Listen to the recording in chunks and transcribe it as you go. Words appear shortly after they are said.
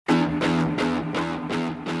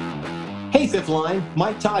fifth line,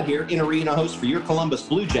 Mike Todd here, in-arena host for your Columbus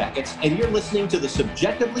Blue Jackets, and you're listening to the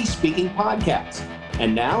Subjectively Speaking podcast.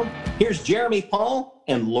 And now, here's Jeremy Paul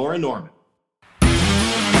and Laura Norman.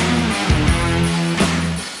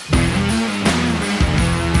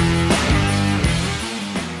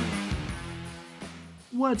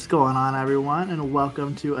 What's going on, everyone, and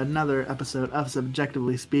welcome to another episode of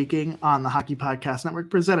Subjectively Speaking on the Hockey Podcast Network,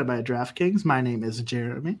 presented by DraftKings. My name is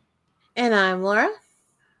Jeremy. And I'm Laura.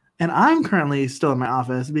 And I'm currently still in my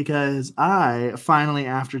office because I finally,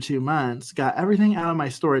 after 2 months, got everything out of my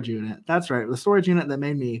storage unit. That's right, the storage unit that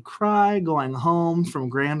made me cry going home from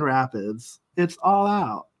Grand Rapids. It's all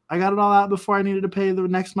out. I got it all out before I needed to pay the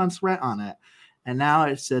next month's rent on it. And now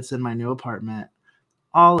it sits in my new apartment,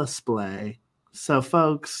 all a splay. So,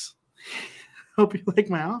 folks, hope you like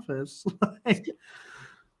my office.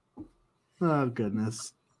 Oh,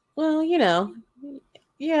 goodness. Well, you know,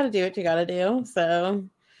 you got to do what you got to do. So,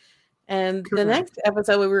 and Correct. The next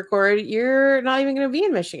episode we record, you're not even going to be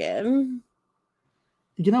in Michigan.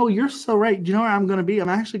 You know, you're so right. Do you know where I'm going to be? I'm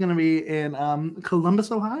actually going to be in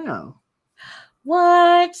Columbus, Ohio.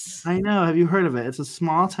 What? I know. Have you heard of it? It's a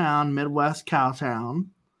small town, Midwest cow town.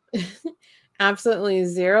 Absolutely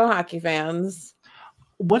zero hockey fans.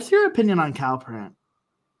 What's your opinion on Calprint?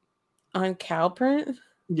 On Calprint?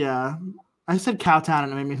 Yeah. I said Cowtown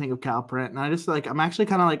and it made me think of Calprint. And I'm actually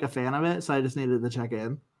kind of like a fan of it. So I just needed to check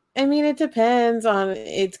in. I mean, it depends on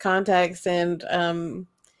its context and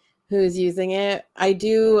who's using it. I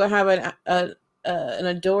do have an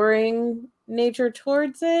adoring nature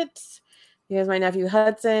towards it because my nephew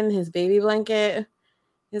Hudson, his baby blanket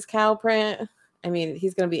is Calprint. I mean,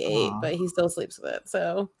 he's going to be 8, but he still sleeps with it.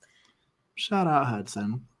 So, shout out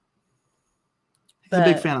Hudson. He's a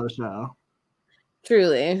big fan of the show.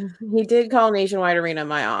 Truly. He did call Nationwide Arena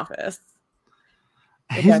my office.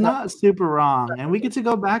 He's not super wrong. And we get to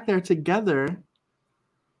go back there together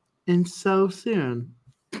in so soon.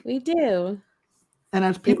 We do. And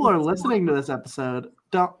as people are listening to this episode,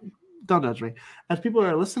 don't judge me. As people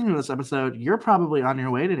are listening to this episode, you're probably on your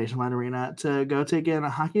way to Nationwide Arena to go take in a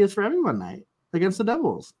Hockey is for Everyone night against the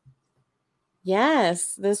Devils.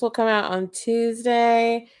 Yes, this will come out on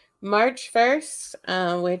Tuesday, March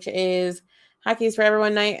 1st, which is Hockey is for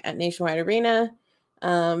Everyone night at Nationwide Arena,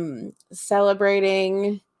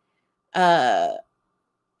 celebrating all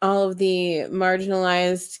of the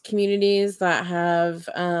marginalized communities that have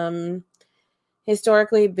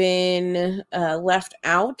historically been left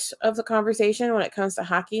out of the conversation when it comes to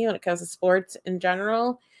hockey, when it comes to sports in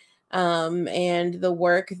general, and the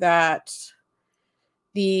work that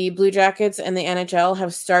the Blue Jackets and the NHL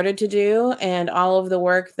have started to do, and all of the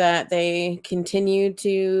work that they continue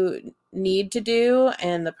to need to do,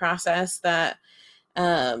 and the process that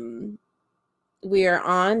we are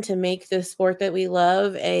on to make the sport that we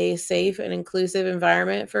love a safe and inclusive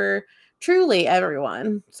environment for truly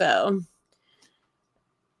everyone. So,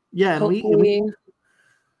 yeah, and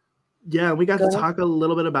we got to talk a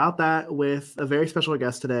little bit about that with a very special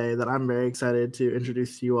guest today that I'm very excited to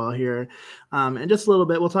introduce to you all here. In just a little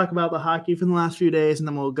bit, we'll talk about the hockey from the last few days, and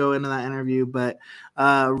then we'll go into that interview. But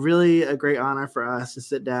really a great honor for us to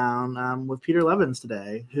sit down with Peter Levens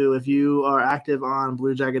today, who, if you are active on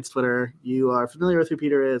Blue Jackets Twitter, you are familiar with who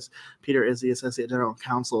Peter is. Peter is the Associate General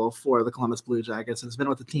Counsel for the Columbus Blue Jackets and has been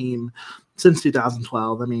with the team since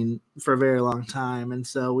 2012. I mean, for a very long time. And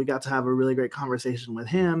so we got to have a really great conversation with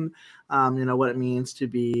him. What it means to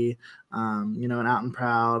be, an out and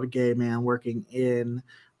proud gay man working in,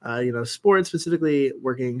 sports, specifically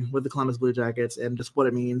working with the Columbus Blue Jackets, and just what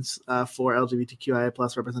it means for LGBTQIA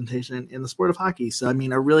plus representation in the sport of hockey. So, I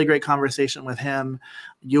mean, a really great conversation with him.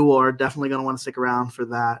 You are definitely going to want to stick around for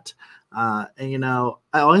that. I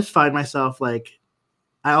always find myself I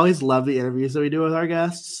always love the interviews that we do with our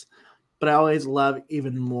guests, but I always love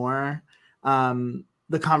even more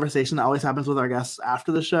the conversation that always happens with our guests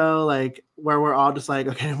after the show, where we're all just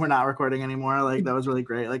okay, we're not recording anymore. That was really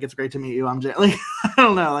great. It's great to meet you. I'm I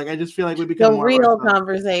don't know. I just feel like we become more real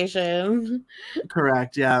conversation.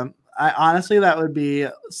 Correct. Yeah. I honestly, that would be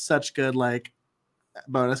such good,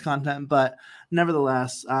 bonus content, but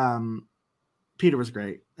nevertheless, Peter was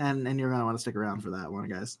great. And you're going to want to stick around for that one,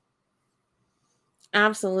 guys.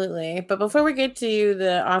 Absolutely. But before we get to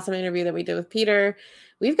the awesome interview that we did with Peter,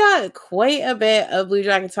 we've got quite a bit of Blue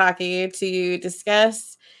Jackets hockey to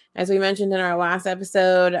discuss, as we mentioned in our last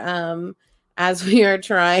episode, as we are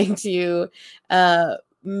trying to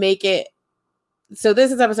make it. So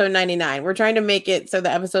this is episode 99. We're trying to make it so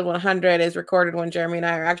the episode 100 is recorded when Jeremy and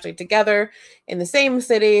I are actually together in the same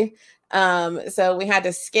city. So we had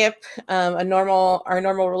to skip our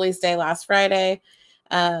normal release day last Friday.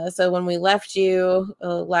 So when we left you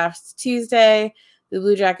last Tuesday, the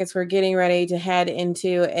Blue Jackets were getting ready to head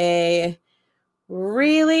into a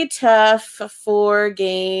really tough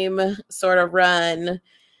 4-game sort of run.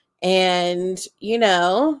 And, you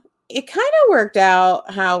know, it kind of worked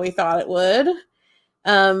out how we thought it would.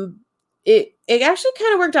 It actually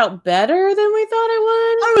kind of worked out better than we thought it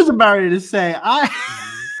would. I was about ready to say, I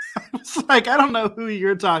was like, I don't know who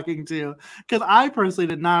you're talking to, because I personally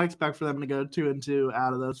did not expect for them to go 2-2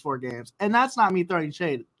 out of those 4 games. And that's not me throwing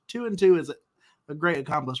shade. 2-2 is a great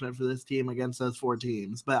accomplishment for this team against those 4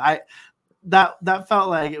 teams. But that felt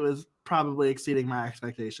like it was probably exceeding my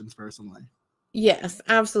expectations personally. Yes,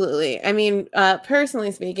 absolutely. I mean,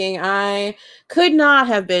 personally speaking, I could not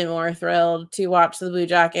have been more thrilled to watch the Blue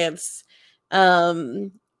Jackets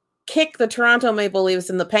kick the Toronto Maple Leafs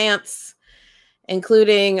in the pants,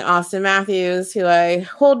 including Austin Matthews, who I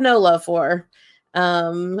hold no love for,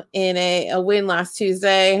 in a win last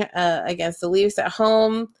Tuesday against the Leafs at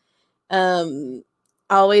home.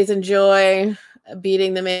 Always enjoy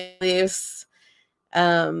beating the Maple Leafs,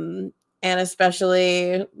 and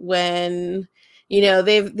especially when, you know,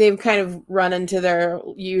 they've kind of run into their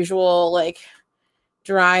usual like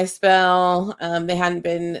dry spell. They'd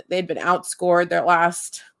been outscored their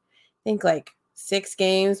last, I think, like 6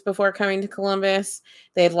 games before coming to Columbus.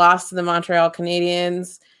 They had lost to the Montreal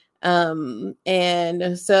Canadiens.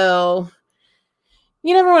 And so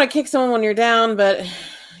you never want to kick someone when you're down, but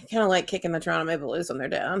kind of like kicking the Toronto Maple Leafs when they're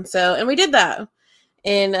down. So, and we did that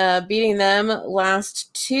in beating them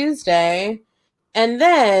last Tuesday. And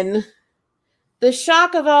then the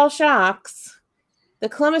shock of all shocks, the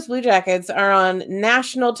Columbus Blue Jackets are on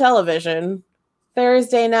national television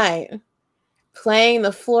Thursday night playing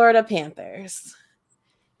the Florida Panthers.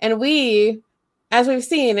 And we, as we've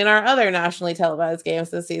seen in our other nationally televised games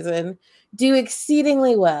this season, do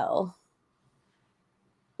exceedingly well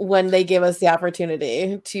when they give us the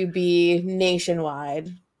opportunity to be nationwide.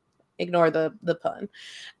 Ignore the pun.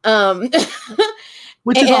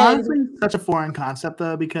 Which is honestly such a foreign concept,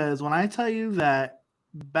 though, because when I tell you that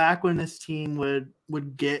back when this team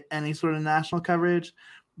would get any sort of national coverage,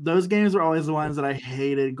 those games were always the ones that I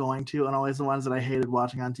hated going to and always the ones that I hated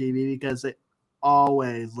watching on TV because they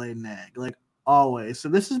always laid an egg, like always. So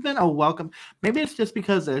this has been a welcome. Maybe it's just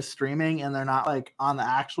because they're streaming and they're not like on the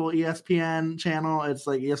actual ESPN channel. It's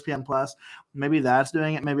like ESPN Plus. Maybe that's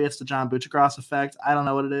doing it. Maybe it's the John Buccigross effect. I don't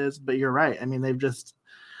know what it is, but you're right. I mean, they've just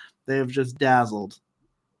dazzled.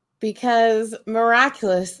 Because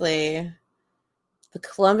miraculously, the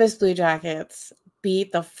Columbus Blue Jackets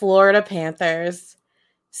beat the Florida Panthers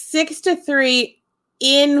 6-3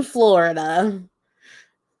 in Florida.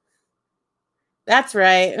 That's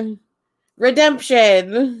right.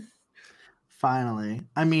 Redemption. Finally.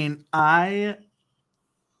 I mean, I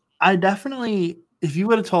definitely, if you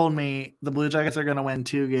would have told me the Blue Jackets are going to win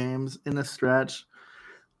 2 games in this stretch,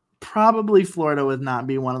 probably Florida would not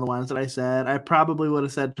be one of the ones that I said. I probably would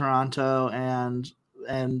have said Toronto and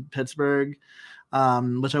Pittsburgh,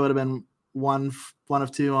 which I would have been one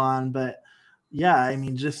of 2 on. But yeah, I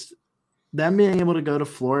mean, just them being able to go to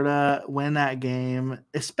Florida, win that game,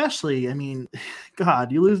 especially, I mean, God,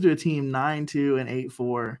 you lose to a team 9-2 and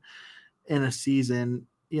 8-4 in a season.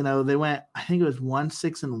 You know, they went, I think it was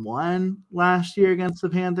 1-6-1 last year against the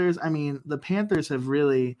Panthers. I mean, the Panthers have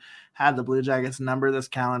really had the Blue Jackets number this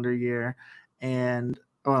calendar year. And,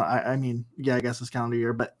 well, I mean, yeah, I guess this calendar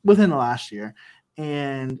year, but within the last year.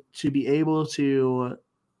 And to be able to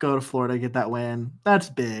go to Florida, get that win, that's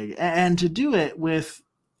big. And to do it with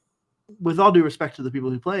all due respect to the people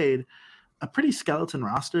who played, a pretty skeleton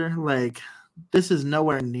roster. Like, this is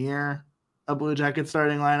nowhere near a Blue Jacket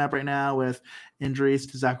starting lineup right now with injuries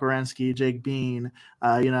to Zach Werenski, Jake Bean,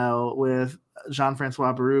 with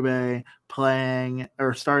Jean-Francois Berube playing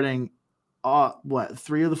or starting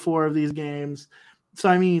 3 of the 4 of these games. So,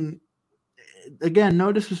 I mean, again,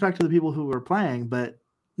 no disrespect to the people who were playing, but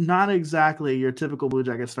not exactly your typical Blue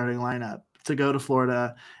Jacket starting lineup to go to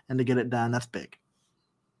Florida and to get it done. That's big.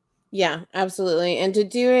 Yeah, absolutely. And to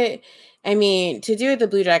do it the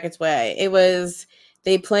Blue Jackets way,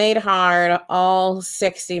 they played hard all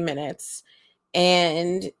 60 minutes.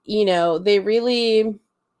 And, you know, they really,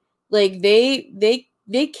 like,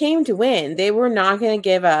 they came to win. They were not going to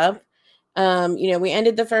give up. We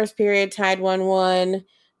ended the first period tied 1-1,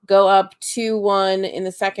 go up 2-1 in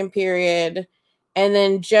the second period, and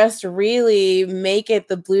then just really make it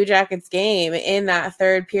the Blue Jackets game in that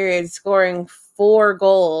third period, scoring 4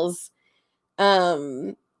 goals.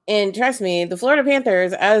 And trust me, the Florida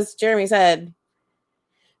Panthers, as Jeremy said,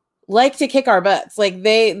 like to kick our butts. Like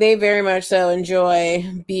they very much so enjoy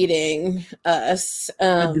beating us.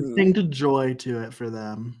 A distinct joy to it for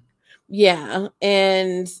them. Yeah.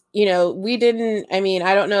 And, you know, we didn't, I mean,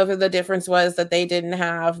 I don't know if the difference was that they didn't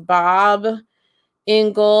have Bob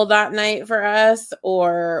in goal that night for us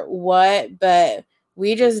or what, but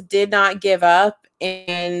we just did not give up.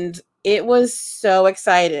 And it was so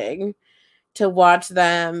exciting to watch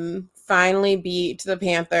them finally beat the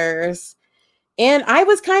Panthers. And I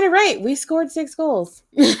was kind of right. We scored 6 goals.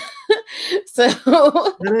 So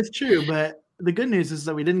that is true. But the good news is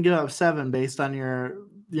that we didn't give up 7 based on your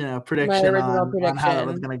prediction on how that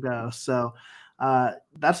was going to go. So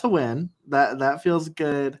that's a win. That feels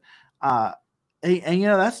good. And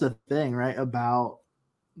that's the thing, right, about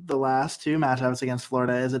the last 2 matchups against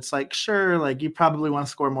Florida is it's like, sure, like you probably want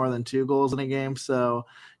to score more than 2 goals in a game. So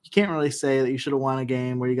you can't really say that you should have won a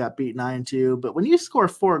game where you got beat 9-2. But when you score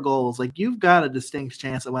 4 goals, like you've got a distinct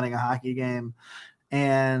chance of winning a hockey game.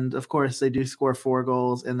 And of course, they do score 4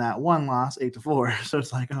 goals in that one loss, 8-4. So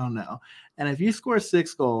it's like, oh no. And if you score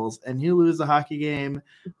 6 goals and you lose the hockey game,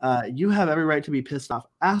 you have every right to be pissed off.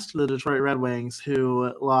 Ask the Detroit Red Wings,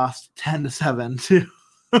 who lost 10-7 too.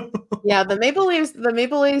 Yeah, the Maple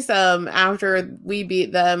Leafs, after we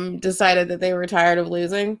beat them, decided that they were tired of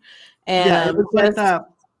losing. And yeah,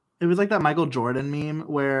 it was like that Michael Jordan meme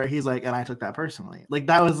where he's like, and I took that personally. Like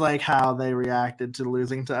that was like how they reacted to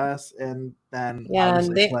losing to us, and then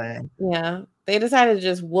playing. Yeah, they decided to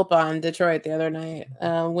just whoop on Detroit the other night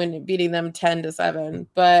when beating them 10-7.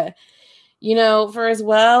 But you know, for as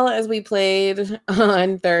well as we played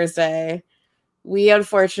on Thursday, we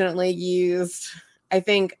unfortunately used, I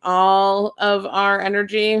think, all of our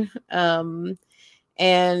energy. And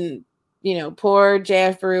you know, poor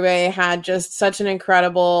JF Berube had just such an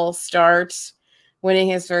incredible start, winning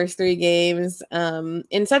his first 3 games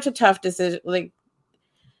in such a tough decision, like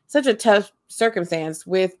such a tough circumstance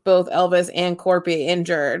with both Elvis and Corpy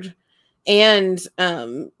injured and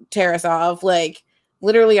Tarasov, like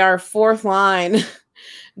literally our 4th line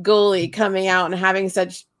goalie coming out and having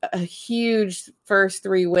such a huge first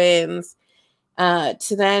 3 wins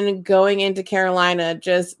to then going into Carolina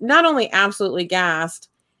just not only absolutely gassed,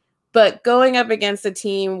 but going up against a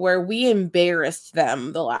team where we embarrassed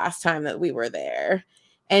them the last time that we were there,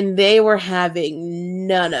 and they were having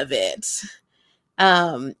none of it.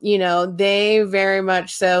 You know, they very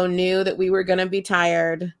much so knew that we were going to be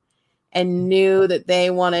tired and knew that they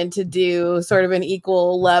wanted to do sort of an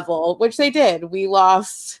equal level, which they did. We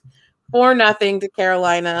lost 4-0 to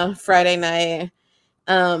Carolina Friday night.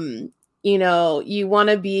 You know, you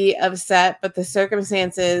want to be upset, but the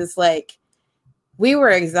circumstances, like, we were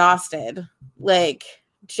exhausted, like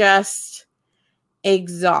just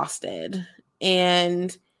exhausted.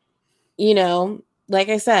 And, you know, like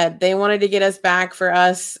I said, they wanted to get us back for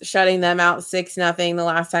us shutting them out 6-0 the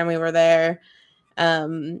last time we were there.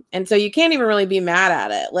 And so you can't even really be mad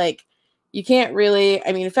at it. Like you can't really,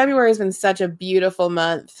 I mean, February has been such a beautiful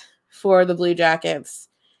month for the Blue Jackets,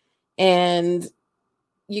 and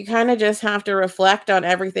you kind of just have to reflect on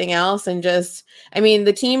everything else and just, I mean,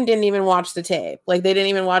 the team didn't even watch the tape. Like they didn't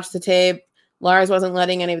even watch the tape. Lars wasn't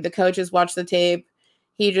letting any of the coaches watch the tape.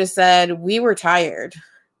 He just said, we were tired.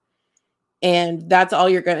 And that's all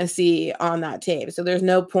you're going to see on that tape. So there's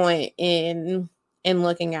no point in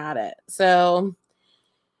looking at it. So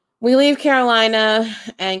we leave Carolina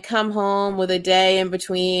and come home with a day in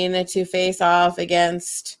between to face off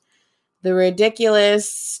against the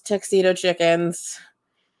ridiculous Tuxedo Chickens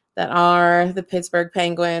that are the Pittsburgh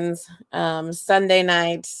Penguins, Sunday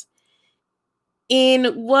night, in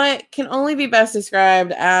what can only be best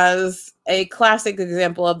described as a classic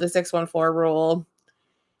example of the 614 rule.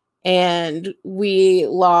 And we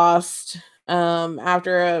lost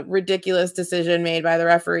after a ridiculous decision made by the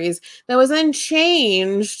referees that was then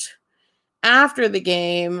changed after the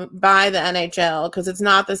game by the NHL, because it's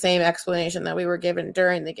not the same explanation that we were given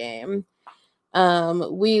during the game.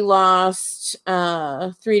 We lost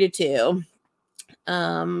 3-2.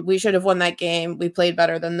 We should have won that game. We played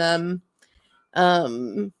better than them.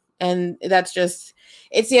 And that's just,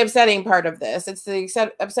 it's the upsetting part of this. It's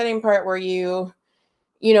the upsetting part where you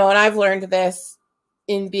know, and I've learned this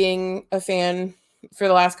in being a fan for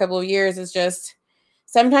the last couple of years, is just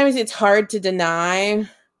sometimes it's hard to deny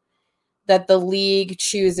that the league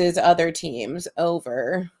chooses other teams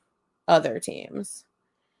over other teams.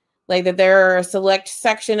 Like that there are a select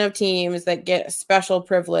section of teams that get special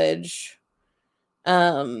privilege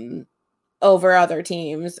over other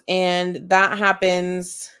teams. And that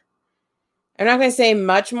happens, I'm not going to say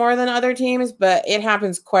much more than other teams, but it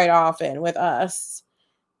happens quite often with us.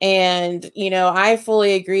 And, I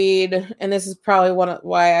fully agreed. And this is probably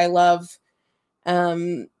why I love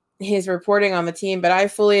his reporting on the team. But I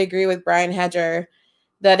fully agree with Brian Hedger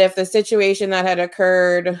that if the situation that had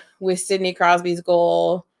occurred with Sidney Crosby's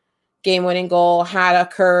game-winning goal, had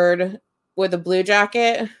occurred with a Blue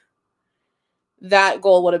Jacket, that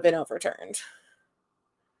goal would have been overturned.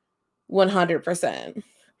 100%.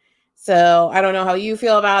 So I don't know how you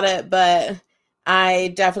feel about it, but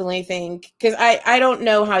I definitely think, because I don't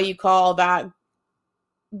know how you call that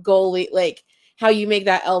goalie, like how you make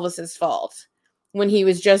that Elvis's fault when he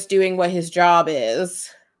was just doing what his job is.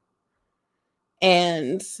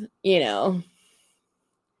 And,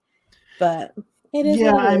 but it is.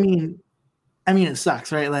 Yeah, I mean, it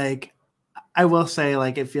sucks, right? Like, I will say,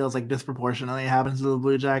 like, it feels like disproportionately happens to the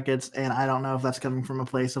Blue Jackets, and I don't know if that's coming from a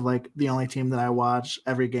place of, like, the only team that I watch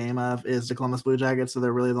every game of is the Columbus Blue Jackets, so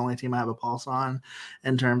they're really the only team I have a pulse on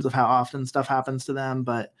in terms of how often stuff happens to them,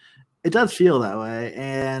 but it does feel that way,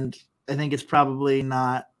 and I think it's probably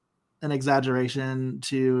not an exaggeration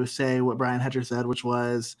to say what Brian Hedger said, which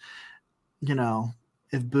was,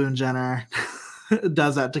 if Boone Jenner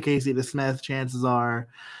does that to Casey DeSmith, chances are,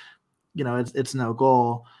 it's no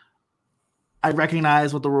goal. I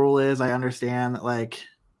recognize what the rule is. I understand that, like,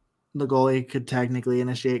 the goalie could technically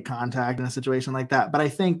initiate contact in a situation like that. But I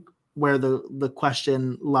think where the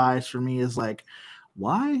question lies for me is, like,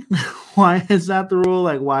 why? Why is that the rule?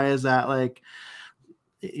 Like, why is that, like,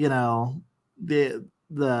 why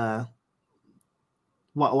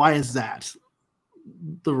is that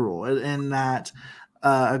the rule? And that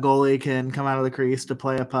a goalie can come out of the crease to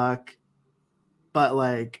play a puck, but,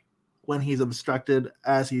 like, when he's obstructed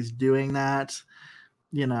as he's doing that,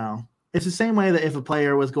 it's the same way that if a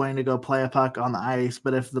player was going to go play a puck on the ice,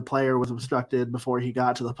 but if the player was obstructed before he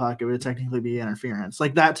got to the puck, it would technically be interference.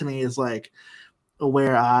 Like, that to me is, like,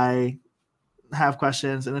 where I have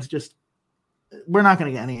questions, and it's just, we're not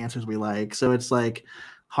going to get any answers we like. So it's, like,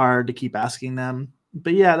 hard to keep asking them.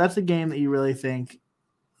 But yeah, that's a game that you really think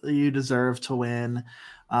you deserve to win.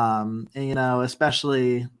 And,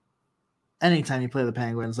 especially anytime you play the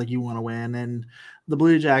Penguins, like, you want to win. And the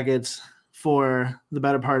Blue Jackets, for the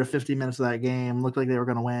better part of 50 minutes of that game, looked like they were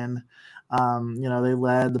going to win. They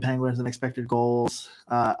led the Penguins in expected goals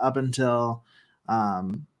up until,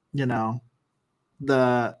 the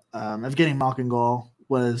Evgeny Malkin goal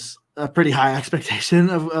was a pretty high expectation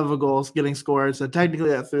of a goal getting scored. So technically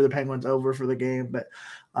that threw the Penguins over for the game. But,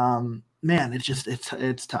 man,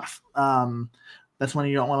 it's tough. That's when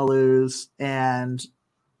you don't want to lose. And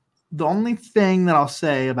the only thing that I'll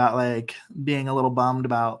say about, like, being a little bummed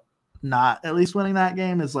about not at least winning that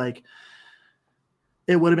game is, like,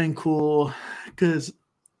 it would have been cool because,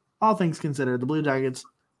 all things considered, the Blue Jackets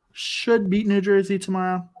should beat New Jersey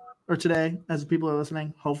tomorrow or today, as people are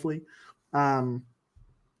listening, hopefully. They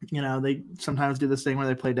sometimes do this thing where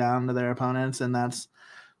they play down to their opponents, and that's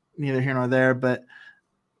neither here nor there. But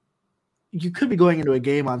you could be going into a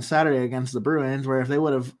game on Saturday against the Bruins where if they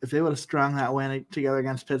would have strung that win together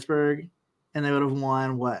against Pittsburgh, and they would have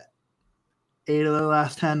won 8 of their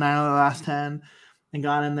last 10, 9 of their last 10, and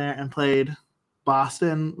gone in there and played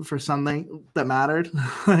Boston for something that mattered,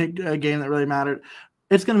 like a game that really mattered.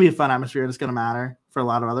 It's going to be a fun atmosphere, and it's going to matter for a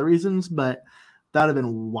lot of other reasons, but that would have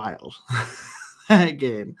been wild, that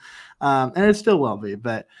game. And it still will be,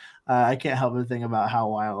 but I can't help but think about how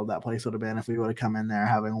wild that place would have been if we would have come in there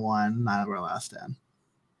having won 9 of our last 10.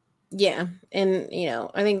 Yeah. And,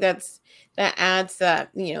 I think that adds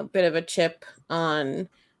that, bit of a chip on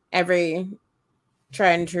every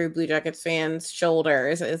tried and true Blue Jackets fans'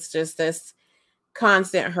 shoulders. It's just this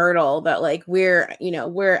constant hurdle that, like, we're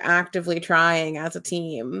actively trying as a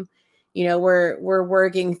team. We're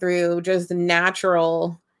working through just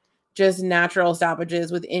natural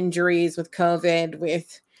stoppages with injuries, with COVID,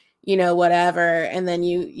 with, whatever. And then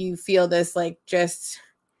you feel this, like, just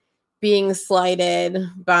being slighted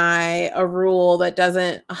by a rule that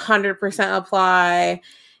doesn't 100% apply,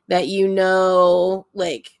 that,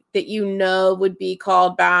 would be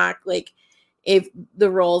called back, like, if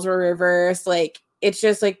the roles were reversed. Like, it's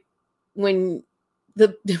just, like, when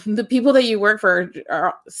the people that you work for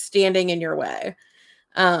are standing in your way.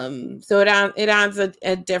 So it adds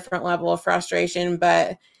a different level of frustration,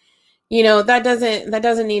 but that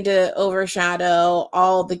doesn't need to overshadow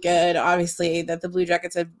all the good, obviously, that the Blue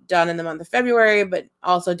Jackets have done in the month of February, but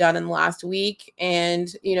also done in the last week. And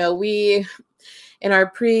we, in our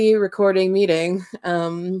pre-recording meeting,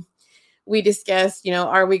 we discussed,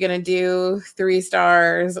 are we going to do 3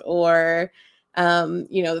 stars or,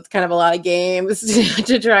 it's kind of a lot of games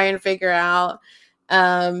to try and figure out.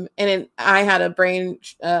 I had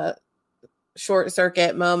a short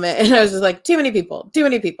circuit moment, and I was just like, too many people. It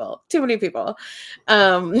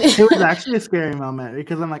was actually a scary moment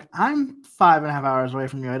because I'm like, I'm 5.5 hours away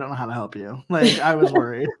from you. I don't know how to help you. Like, I was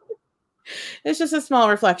worried. It's just a small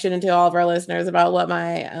reflection into all of our listeners about what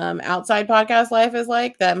my outside podcast life is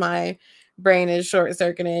like, that my brain is short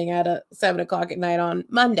circuiting at 7:00 at night on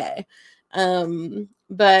Monday.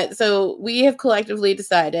 But so we have collectively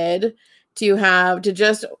decided to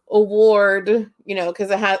just award,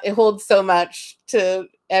 because it holds so much to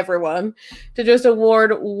everyone, to just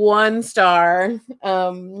award 1 star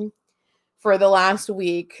for the last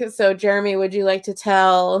week. So Jeremy, would you like to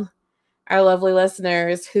tell our lovely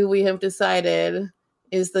listeners who we have decided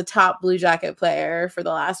is the top Blue Jacket player for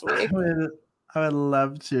the last week? I would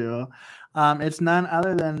love to. It's none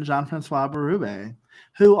other than Jean-Francois Berube,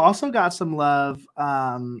 who also got some love.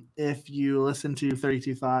 If you listen to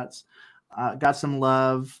 32 Thoughts, got some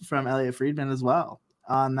love from Elliot Friedman as well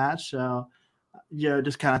on that show.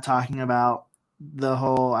 Just kind of talking about the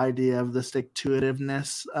whole idea of the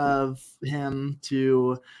stick-to-itiveness of him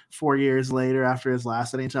to 4 years later after his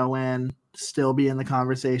last NHL win, still be in the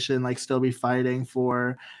conversation, like still be fighting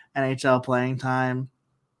for NHL playing time.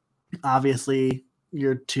 Obviously,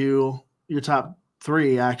 your top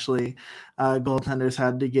 3 actually goaltenders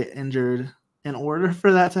had to get injured in order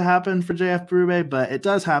for that to happen for JF Berube, but it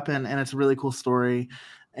does happen, and it's a really cool story,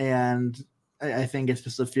 and I think it's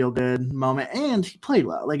just a feel-good moment, and he played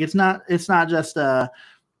well. Like, it's not just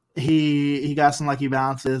he got some lucky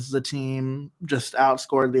bounces. The team just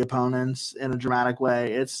outscored the opponents in a dramatic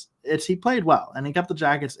way. It's he played well, and he kept the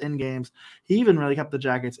Jackets in games. He even really kept the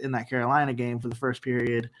Jackets in that Carolina game for the first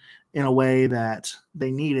period in a way that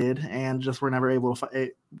they needed, and just were never able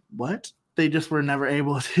to They just were never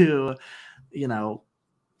able to,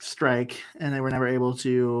 strike, and they were never able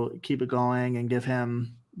to keep it going and give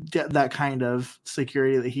him that kind of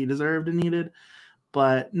security that he deserved and needed.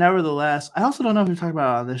 But nevertheless, I also don't know if we talked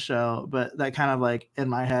about it on this show, but that kind of like in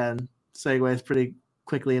my head segues pretty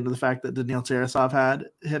quickly into the fact that Daniil Tarasov had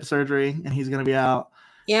hip surgery and he's going to be out.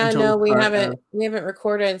 Yeah, no, we haven't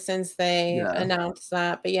recorded since they announced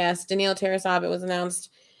that. But yes, Daniil Tarasov, it was announced,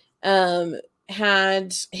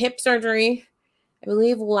 had hip surgery, I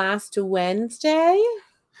believe, last Wednesday.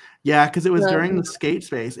 Yeah, because it was during the Skate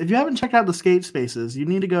Space. If you haven't checked out the Skate Spaces, you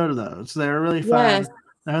need to go to those. They're really fun. Yes.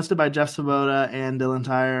 They're hosted by Jeff Svoboda and Dylan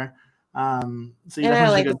Tyre. And I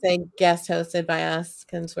like to say guest hosted by us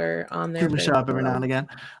because we're on there. We show up every now and again.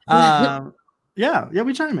 Yeah,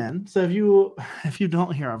 we chime in. So if you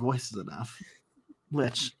don't hear our voices enough,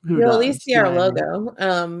 which you'll at least see our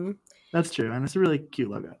logo. That's true, and it's a really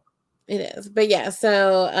cute logo. It is, but yeah.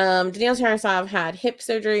 So Daniil Tarasov had hip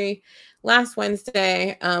surgery last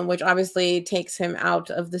Wednesday, which obviously takes him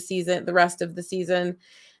out of the season, the rest of the season.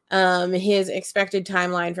 His expected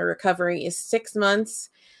timeline for recovery is 6 months,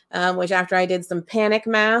 which, after I did some panic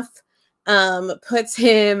math, puts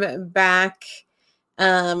him back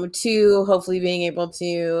to hopefully being able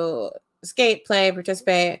to skate, play,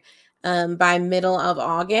 participate by middle of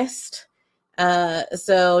August.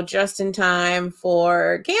 So just in time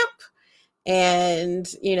for camp. And,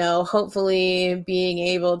 hopefully being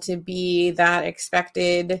able to be that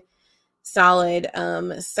expected solid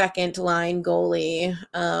second line goalie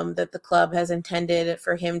that the club has intended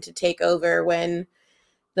for him to take over when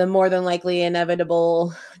the more than likely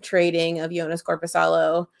inevitable trading of Joonas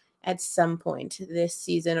Korpisalo at some point this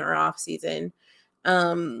season or off season.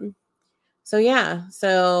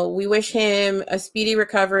 So we wish him a speedy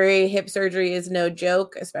recovery. Hip surgery is no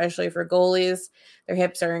joke, especially for goalies. Their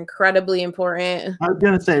hips are incredibly important. I was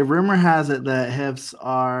going to say, rumor has it that hips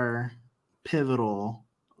are pivotal,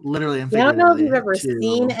 literally and figuratively. I don't know if you've ever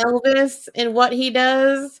seen Elvis and what he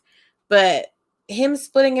does, but him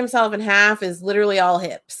splitting himself in half is literally all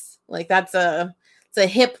hips. Like, it's a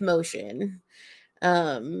hip motion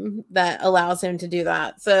that allows him to do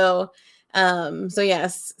that. So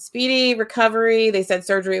yes, speedy recovery. They said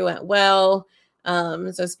surgery went well.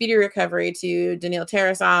 So speedy recovery to Daniil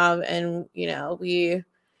Tarasov, and we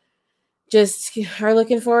just are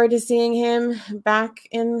looking forward to seeing him back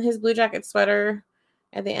in his Blue Jacket sweater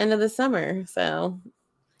at the end of the summer. So,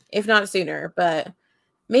 if not sooner, but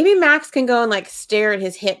maybe Max can go and stare at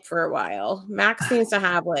his hip for a while. Max seems to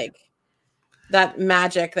have that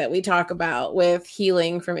magic that we talk about with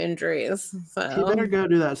healing from injuries. So he better go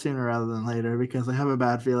do that sooner rather than later, because I have a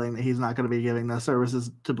bad feeling that he's not going to be giving those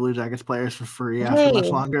services to Blue Jackets players for free after much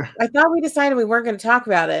longer. I thought we decided we weren't going to talk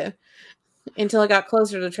about it until it got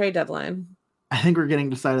closer to the trade deadline. I think we're getting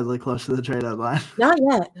decidedly close to the trade deadline. Not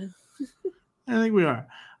yet. I think we are.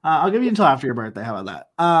 I'll give you until after your birthday. How about that?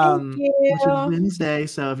 Thank you. Which is Wednesday.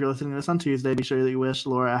 So if you're listening to this on Tuesday, be sure that you wish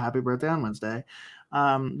Laura a happy birthday on Wednesday.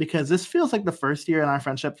 Because this feels like the first year in our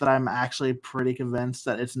friendship that I'm actually pretty convinced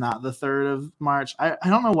that it's not the 3rd of March. I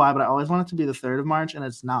don't know why, but I always want it to be the 3rd of March, and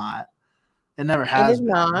it's not. It never has. It is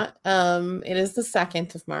not. It is the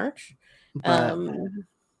 2nd of March.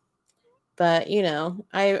 But you know,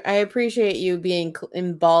 I appreciate you being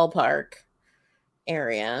in ballpark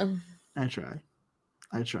area. I try.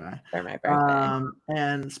 For my birthday.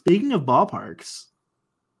 And speaking of ballparks.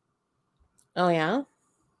 Oh, yeah?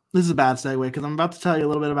 This is a bad segue because I'm about to tell you a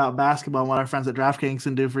little bit about basketball and what our friends at DraftKings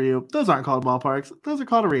can do for you. Those aren't called ballparks. Those are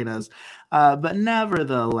called arenas. But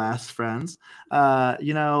nevertheless, friends,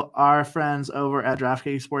 our friends over at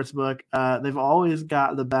DraftKings Sportsbook, they've always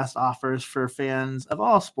got the best offers for fans of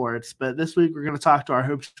all sports. But this week, we're going to talk to our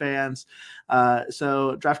Hoops fans.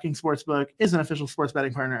 So DraftKings Sportsbook is an official sports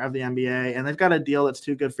betting partner of the NBA, and they've got a deal that's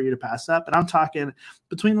too good for you to pass up. And I'm talking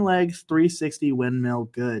between the legs, 360 windmill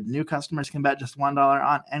good. New customers can bet just $1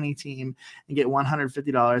 on any team and get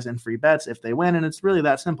 $150 in free bets if they win, and it's really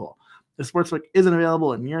that simple. If Sportsbook isn't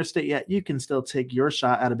available in your state yet, you can still take your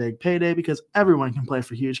shot at a big payday because everyone can play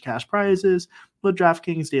for huge cash prizes with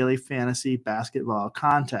DraftKings daily fantasy basketball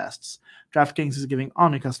contests. DraftKings is giving all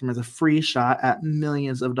new customers a free shot at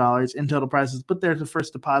millions of dollars in total prizes, but there's a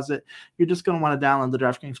first deposit. You're just going to want to download the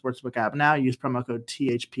DraftKings Sportsbook app now. Use promo code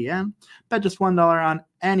THPN. Bet just $1 on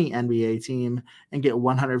any NBA team and get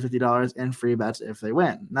 $150 in free bets if they win.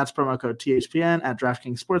 And that's promo code THPN at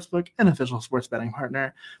DraftKings Sportsbook, an official sports betting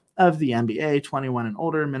partner of the NBA. 21 and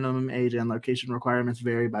older. Minimum age and location requirements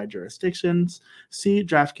vary by jurisdictions. See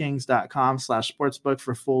DraftKings.com/sportsbook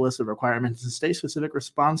for full list of requirements and state-specific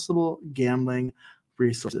responsible gambling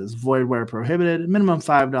resources. Void where prohibited. Minimum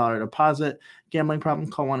 $5 deposit. Gambling problem?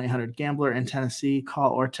 Call 1-800-GAMBLER. In Tennessee,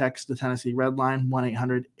 call or text the Tennessee Red Line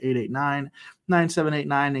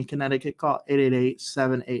 1-800-889-9789. In Connecticut, call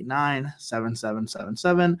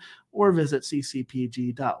 888-789-7777 or visit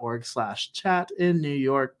ccpg.org/chat. In New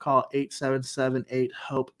York, call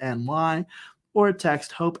 877-8-HOPE-NY or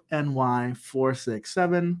text HOPE-NY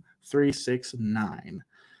 467-369.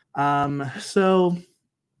 So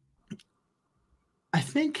I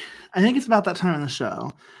think it's about that time in the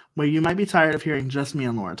show where you might be tired of hearing just me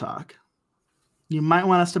and Laura talk. You might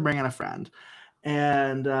want us to bring in a friend.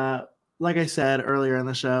 And like I said earlier in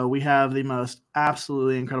the show, we have the most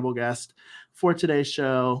absolutely incredible guest for today's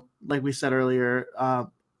show. Like we said earlier,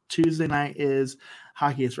 Tuesday night is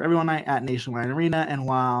Hockey is for Everyone night at Nationwide Arena. And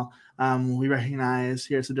while we recognize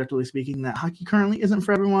here, Subjectively Speaking, that hockey currently isn't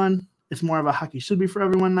for everyone, it's more of a hockey should be for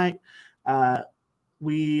everyone night.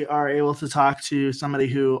 We are able to talk to somebody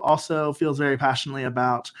who also feels very passionately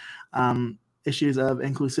about issues of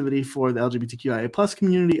inclusivity for the LGBTQIA plus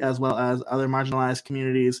community, as well as other marginalized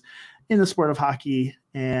communities in the sport of hockey.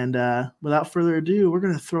 And without further ado, we're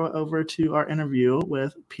going to throw it over to our interview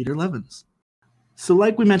with Peter Levens. So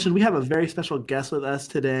like we mentioned, we have a very special guest with us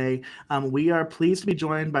today. We are pleased to be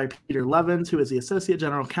joined by Peter Levens, who is the Associate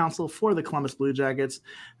General Counsel for the Columbus Blue Jackets.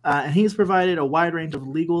 And he's provided a wide range of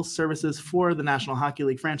legal services for the National Hockey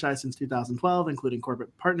League franchise since 2012, including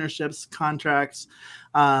corporate partnerships, contracts,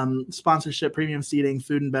 sponsorship, premium seating,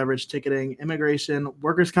 food and beverage ticketing, immigration,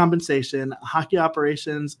 workers' compensation, hockey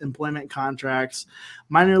operations, employment contracts,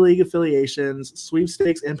 minor league affiliations,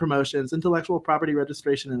 sweepstakes and promotions, intellectual property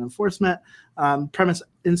registration and enforcement, premise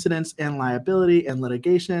incidents and liability and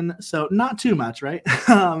litigation. So not too much, right?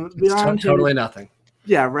 Totally nothing.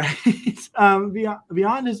 Yeah, right.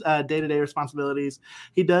 Beyond his day-to-day responsibilities,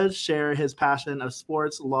 he does share his passion of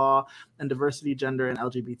sports, law, and diversity, gender, and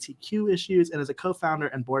LGBTQ issues, and is a co-founder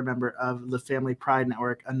and board member of the Family Pride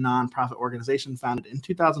Network, a nonprofit organization founded in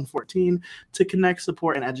 2014 to connect,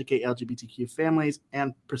 support, and educate LGBTQ families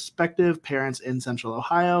and prospective parents in Central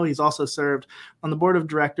Ohio. He's also served on the board of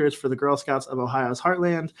directors for the Girl Scouts of Ohio's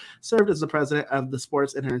Heartland, served as the president of the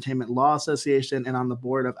Sports and Entertainment Law Association, and on the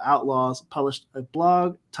board of Outlaws, published a blog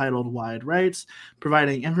titled Wide Rights,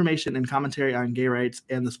 providing information and commentary on gay rights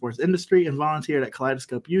and the sports industry, and volunteered at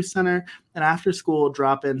Kaleidoscope Youth Center, an after-school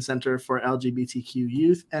drop-in center for LGBTQ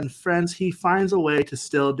youth. And friends, he finds a way to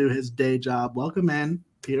still do his day job. Welcome in,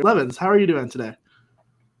 Peter Levens. How are you doing today?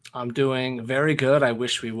 I'm doing very good. I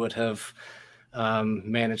wish we would have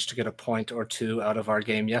managed to get a point or two out of our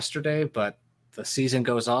game yesterday, but the season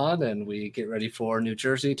goes on and we get ready for New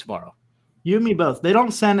Jersey tomorrow. You and me both. They don't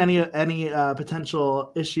send any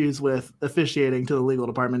potential issues with officiating to the legal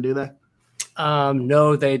department, do they?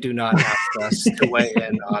 No, they do not ask us to weigh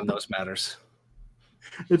in on those matters.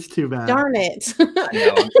 It's too bad. Darn it. I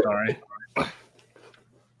know, I'm sorry.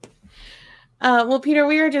 Well, Peter,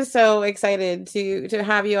 we are just so excited to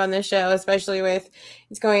have you on this show, especially with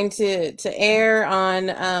it's going to air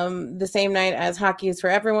on the same night as Hockey is for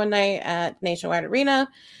Everyone night at Nationwide Arena.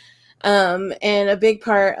 And a big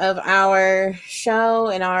part of our show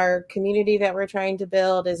and our community that we're trying to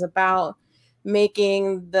build is about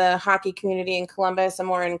making the hockey community in Columbus a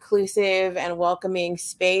more inclusive and welcoming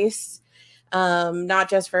space, not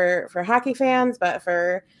just for hockey fans, but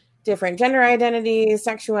for different gender identities,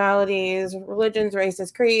 sexualities, religions,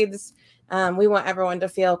 races, creeds. We want everyone to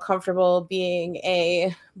feel comfortable being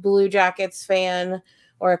a Blue Jackets fan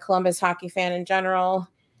or a Columbus hockey fan in general.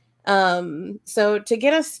 So to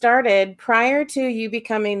get us started, prior to you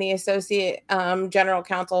becoming the associate general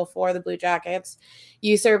counsel for the Blue Jackets,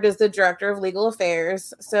 you served as the director of legal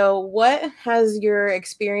affairs. So what has your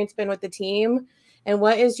experience been with the team, and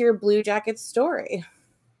what is your Blue Jackets story?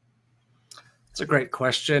 It's a great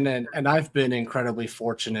question. And I've been incredibly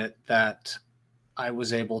fortunate that I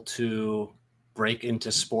was able to break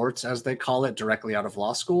into sports, as they call it, directly out of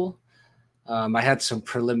law school. I had some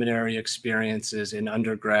preliminary experiences in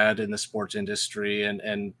undergrad in the sports industry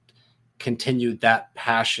and continued that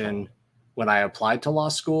passion when I applied to law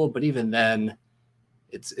school. But even then,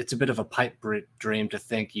 it's a bit of a pipe dream to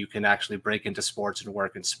think you can actually break into sports and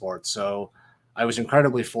work in sports. So I was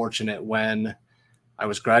incredibly fortunate when I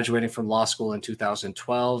was graduating from law school in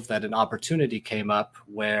 2012 that an opportunity came up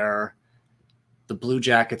where the Blue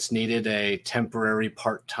Jackets needed a temporary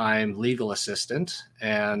part-time legal assistant,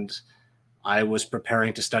 and I was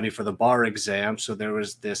preparing to study for the bar exam. So there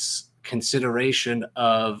was this consideration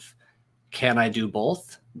of, can I do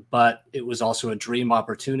both? But it was also a dream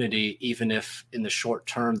opportunity, even if in the short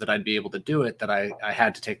term that I'd be able to do it, that I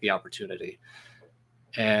had to take the opportunity.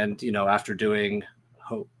 And, after doing,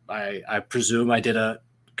 I presume I did a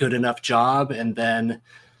good enough job, and then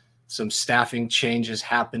some staffing changes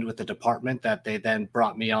happened with the department that they then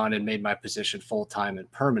brought me on and made my position full-time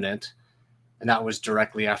and permanent. And that was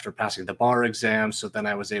directly after passing the bar exam. So then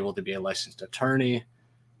I was able to be a licensed attorney,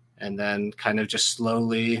 and then kind of just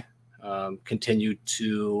slowly continued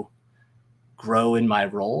to grow in my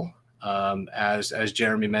role. As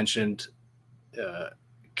Jeremy mentioned,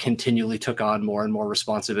 continually took on more and more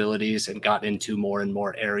responsibilities and got into more and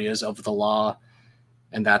more areas of the law.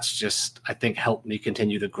 And that's just, I think, helped me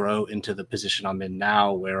continue to grow into the position I'm in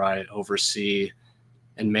now, where I oversee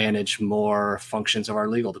and manage more functions of our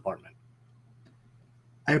legal department.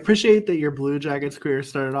 I appreciate that your Blue Jackets career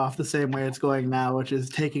started off the same way it's going now, which is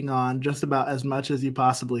taking on just about as much as you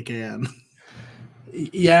possibly can.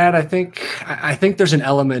 Yeah, and I think there's an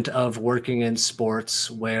element of working in sports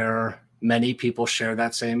where many people share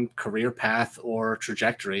that same career path or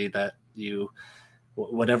trajectory, that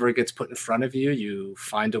whatever gets put in front of you, you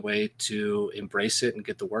find a way to embrace it and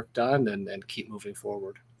get the work done and keep moving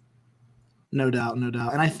forward. No doubt. And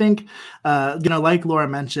I think, like Laura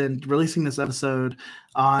mentioned, releasing this episode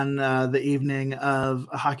on the evening of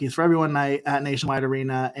Hockey is for Everyone night at Nationwide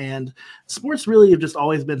Arena, and sports really have just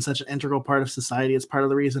always been such an integral part of society. It's part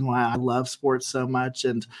of the reason why I love sports so much.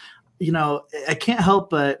 And, I can't help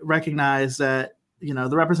but recognize that,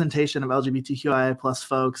 the representation of LGBTQIA plus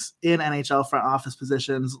folks in NHL front office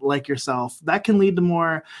positions like yourself, that can lead to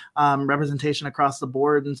more representation across the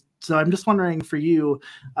board. And so I'm just wondering, for you,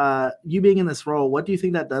 you being in this role, what do you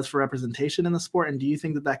think that does for representation in the sport? And do you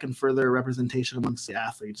think that can further representation amongst the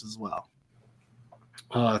athletes as well?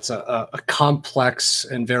 It's a complex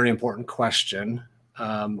and very important question.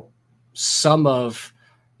 Some of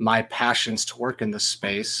my passions to work in this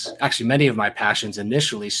space, actually many of my passions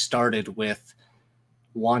initially started with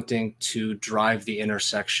wanting to drive the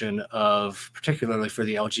intersection of, particularly for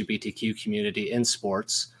the LGBTQ community in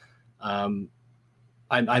sports.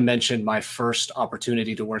 I mentioned my first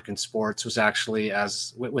opportunity to work in sports was actually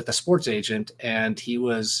with a sports agent, and he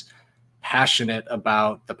was passionate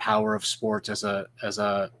about the power of sports as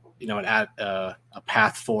a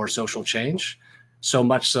path for social change, so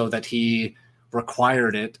much so that he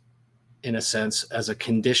required it, in a sense, as a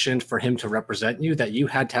condition for him to represent you, that you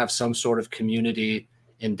had to have some sort of community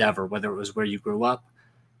endeavor, whether it was where you grew up,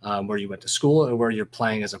 where you went to school, or where you're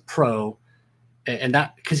playing as a pro. And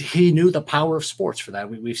that, because he knew the power of sports for that.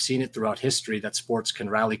 We've seen it throughout history that sports can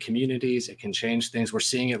rally communities. It can change things. We're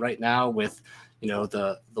seeing it right now with,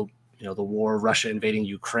 the war, Russia invading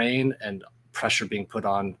Ukraine, and pressure being put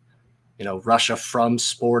on, Russia from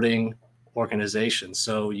sporting organizations.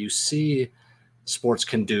 So you see sports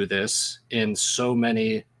can do this in so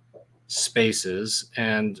many spaces.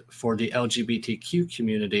 And for the LGBTQ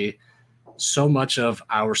community, so much of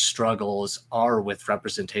our struggles are with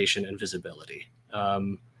representation and visibility.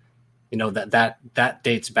 That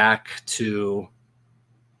dates back to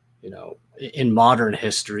in modern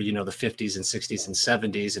history, the 50s and 60s and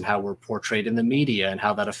 70s, and how we're portrayed in the media, and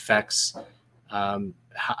how that affects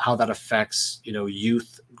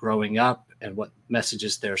youth growing up, and what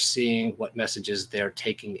messages they're seeing, what messages they're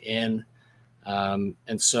taking in.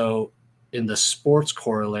 And so in the sports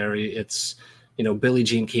corollary, it's, Billie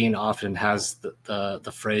Jean King often has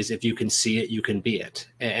the phrase, if you can see it, you can be it.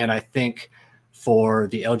 And I think for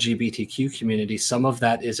the LGBTQ community, some of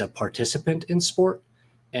that is a participant in sport,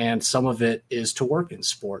 and some of it is to work in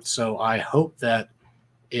sport. So I hope that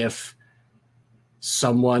if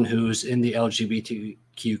someone who's in the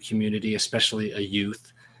LGBTQ community, especially a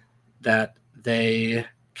youth, that they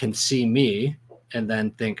can see me and then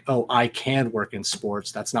think, oh, I can work in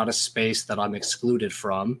sports. That's not a space that I'm excluded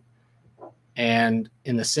from. And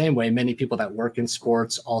in the same way, many people that work in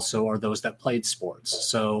sports also are those that played sports.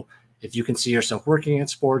 So if you can see yourself working in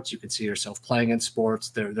sports, you can see yourself playing in sports.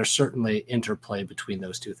 There's certainly interplay between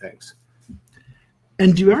those two things.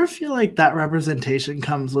 And do you ever feel like that representation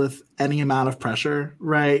comes with any amount of pressure,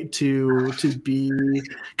 right? To be,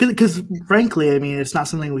 because frankly, I mean, it's not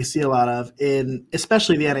something we see a lot of in,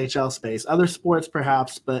 especially the NHL space, other sports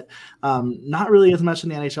perhaps, but not really as much in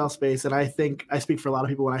the NHL space. And I think I speak for a lot of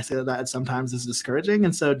people when I say that sometimes is discouraging.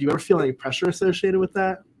 And so do you ever feel any pressure associated with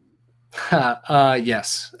that?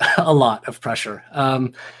 Yes, a lot of pressure.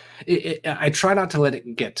 I try not to let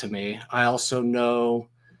it get to me. I also know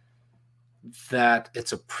that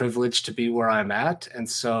it's a privilege to be where I'm at. And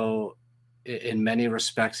so in many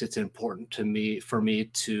respects, it's important for me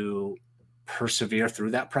to persevere through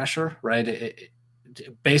that pressure, right?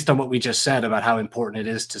 Based on what we just said about how important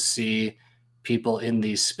it is to see people in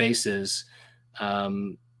these spaces,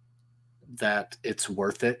 that it's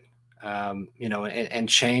worth it. And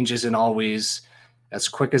change isn't always as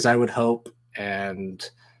quick as I would hope and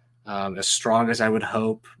as strong as I would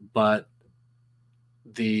hope, but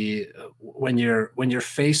when you're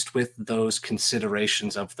faced with those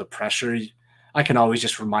considerations of the pressure, I can always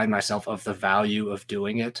just remind myself of the value of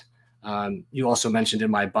doing it. You also mentioned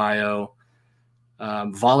in my bio,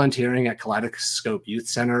 volunteering at Kaleidoscope Youth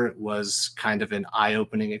Center was kind of an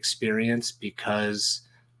eye-opening experience, because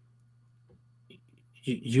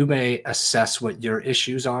you may assess what your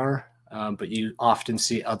issues are, but you often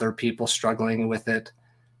see other people struggling with it,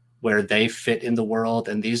 where they fit in the world.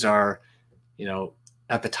 And these are,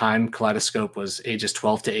 at the time, Kaleidoscope was ages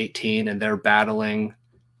 12 to 18, and they're battling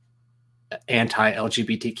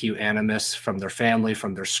anti-LGBTQ animus from their family,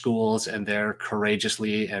 from their schools, and they're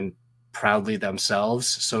courageously and proudly themselves.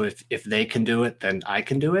 So if they can do it, then I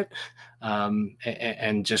can do it.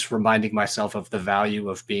 And just reminding myself of the value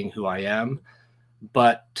of being who I am.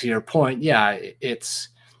 But to your point, yeah, it's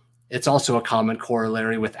also a common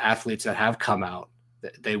corollary with athletes that have come out.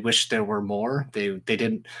 They wish there were more. They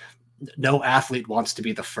didn't. No athlete wants to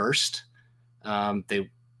be the first.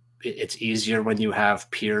 It's easier when you have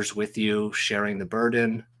peers with you sharing the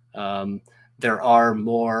burden. There are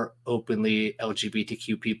more openly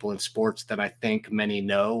LGBTQ people in sports than I think many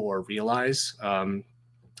know or realize.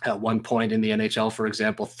 At one point in the NHL, for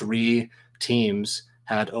example, 3 teams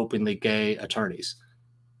had openly gay attorneys.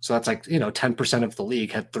 So that's like, 10% of the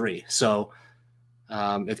league had 3. So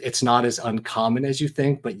it's not as uncommon as you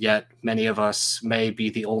think, but yet many of us may be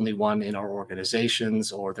the only one in our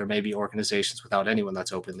organizations, or there may be organizations without anyone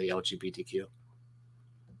that's openly LGBTQ.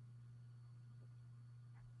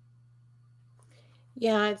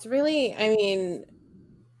 Yeah, it's really, I mean,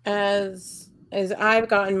 as I've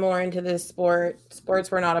gotten more into this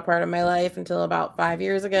sports were not a part of my life until about 5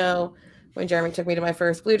 years ago, when Jeremy took me to my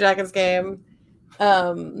first Blue Jackets game.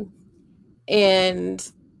 And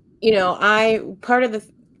part of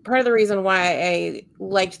the reason why I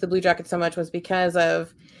liked the Blue Jackets so much was because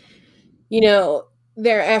of,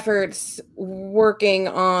 their efforts working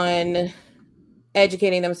on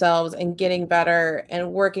educating themselves and getting better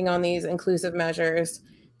and working on these inclusive measures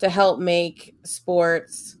to help make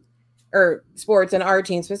sports and our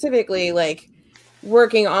team specifically, like,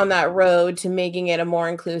 working on that road to making it a more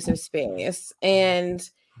inclusive space. And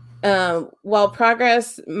while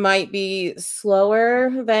progress might be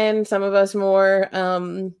slower than some of us more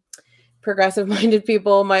progressive minded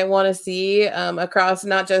people might want to see across,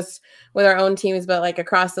 not just with our own teams, but like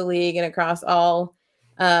across the league and across all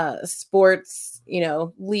sports,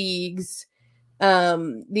 leagues,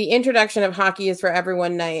 the introduction of Hockey is for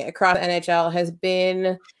Everyone night across NHL has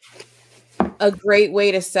been a great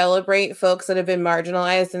way to celebrate folks that have been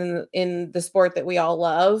marginalized in the sport that we all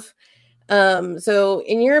love. So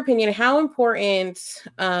in your opinion, how important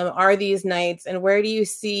are these nights, and where do you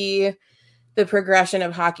see the progression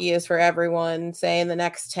of Hockey is for Everyone, say, in the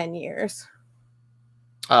next 10 years?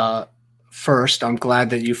 first, I'm glad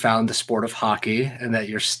that you found the sport of hockey and that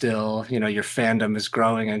you're still, your fandom is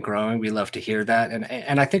growing and growing. We love to hear that.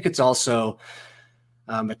 And I think it's also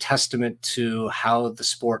a testament to how the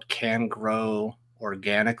sport can grow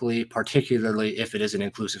organically, particularly if it is an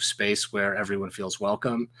inclusive space where everyone feels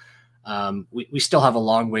welcome. We still have a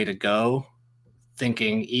long way to go,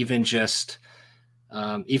 thinking even just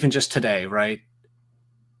today, right?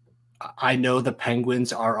 I know the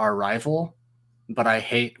Penguins are our rival, but I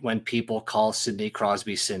hate when people call Sidney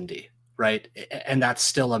Crosby Cindy, right? And that's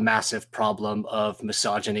still a massive problem of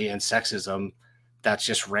misogyny and sexism that's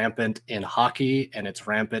just rampant in hockey, and it's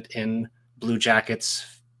rampant in Blue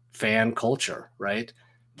Jackets fan culture, right?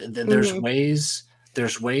 There's ways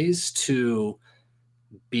to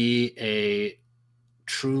be a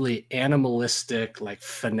truly animalistic, like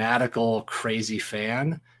fanatical, crazy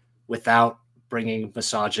fan without bringing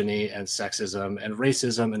misogyny and sexism and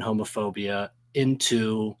racism and homophobia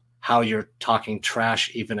into how you're talking trash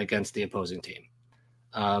even against the opposing team.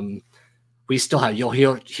 We still have, you'll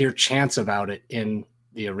hear chants about it in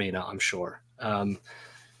the arena, I'm sure.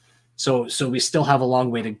 So we still have a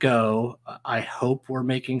long way to go. I hope we're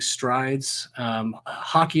making strides.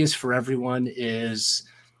 Hockey is for everyone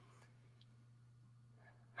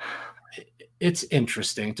it's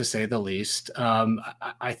interesting, to say the least.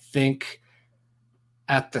 I think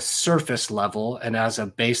at the surface level and as a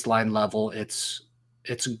baseline level, it's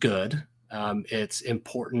good. It's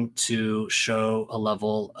important to show a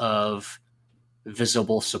level of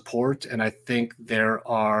visible support, and I think there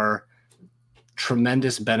are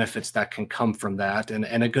tremendous benefits that can come from that.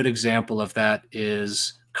 And a good example of that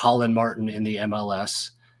is Colin Martin in the MLS,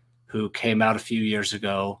 who came out a few years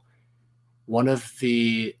ago. One of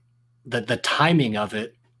the timing of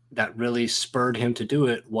it that really spurred him to do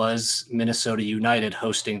it was Minnesota United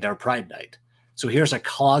hosting their Pride Night. So here's a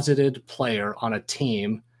closeted player on a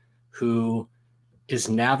team who is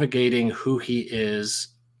navigating who he is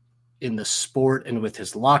in the sport and with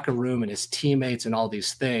his locker room and his teammates and all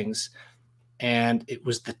these things. And it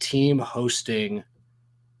was the team hosting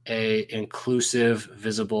a inclusive,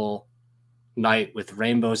 visible night with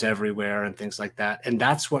rainbows everywhere and things like that. And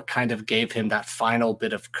that's what kind of gave him that final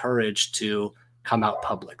bit of courage to come out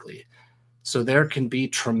publicly. So there can be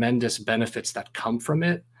tremendous benefits that come from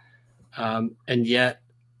it. And yet,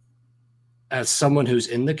 as someone who's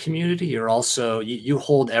in the community, you're also, you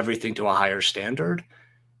hold everything to a higher standard.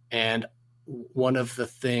 And one of the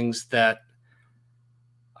things that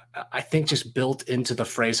I think just built into the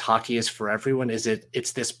phrase hockey is for everyone is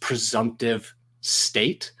it's this presumptive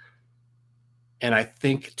state. And I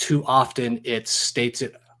think too often it states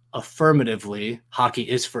it affirmatively, hockey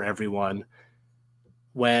is for everyone,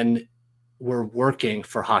 when we're working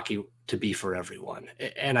for hockey to be for everyone.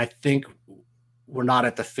 And I think we're not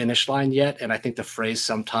at the finish line yet. And I think the phrase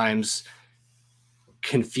sometimes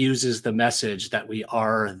confuses the message that we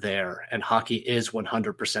are there and hockey is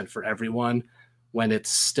 100% for everyone when it's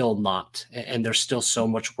still not. And there's still so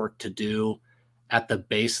much work to do at the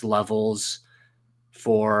base levels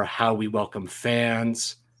for how we welcome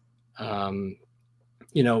fans. In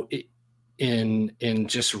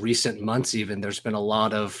just recent months, even there's been a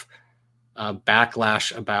lot of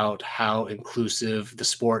backlash about how inclusive the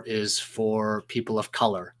sport is for people of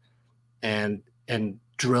color, and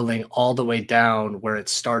drilling all the way down where it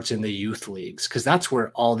starts in the youth leagues, because that's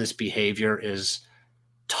where all this behavior is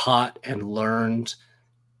taught and learned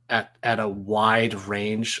at a wide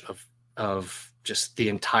range of just the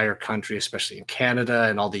entire country, especially in Canada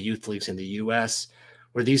and all the youth leagues in the US,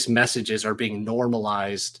 where these messages are being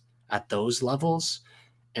normalized at those levels.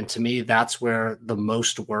 And to me, that's where the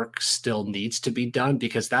most work still needs to be done,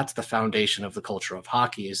 because that's the foundation of the culture of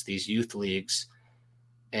hockey, is these youth leagues.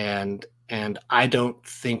 And I don't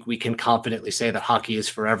think we can confidently say that hockey is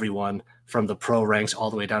for everyone from the pro ranks all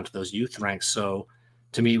the way down to those youth ranks. So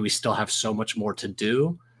to me, we still have so much more to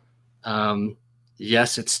do.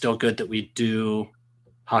 Yes, it's still good that we do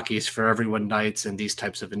Hockey is for Everyone nights and these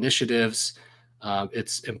types of initiatives.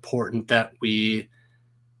 It's important that we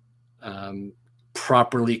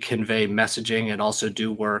properly convey messaging and also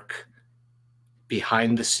do work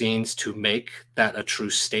behind the scenes to make that a true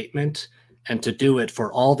statement, and to do it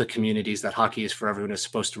for all the communities that Hockey is for Everyone is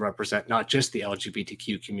supposed to represent, not just the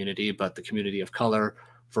LGBTQ community, but the community of color,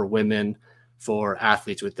 for women, for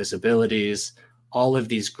athletes with disabilities. All of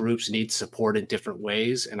these groups need support in different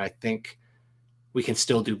ways, and I think we can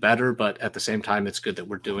still do better, but at the same time, it's good that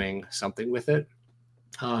we're doing something with it.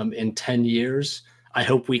 In 10 years, I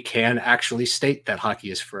hope we can actually state that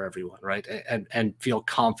hockey is for everyone, right? And feel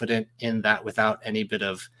confident in that without any bit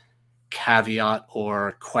of caveat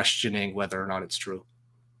or questioning whether or not it's true.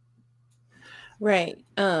 Right.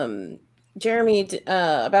 Jeremy,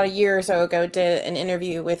 about a year or so ago, did an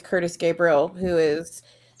interview with Curtis Gabriel, who is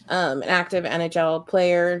an active NHL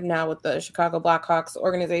player now with the Chicago Blackhawks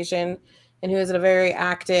organization, and who is a very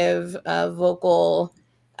active, vocal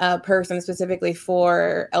person specifically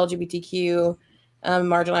for LGBTQ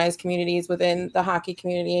marginalized communities within the hockey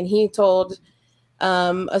community. And he told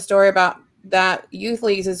a story about that youth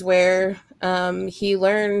leagues is where he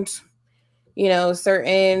learned,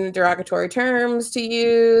 certain derogatory terms to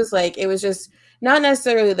use. Like, it was just not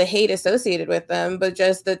necessarily the hate associated with them, but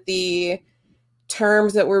just that the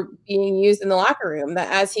terms that were being used in the locker room,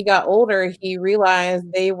 that as he got older, he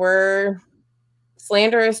realized they were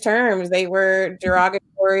slanderous terms. They were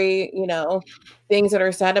derogatory, things that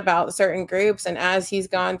are said about certain groups. And as he's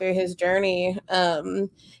gone through his journey to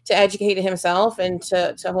educate himself and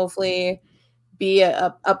to hopefully be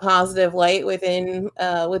a positive light within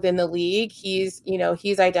the league, he's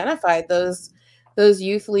identified those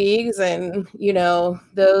youth leagues and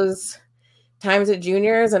those times at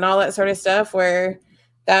juniors and all that sort of stuff, where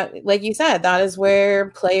that, like you said, that is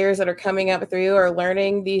where players that are coming up through are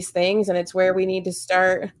learning these things, and it's where we need to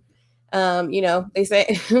start. They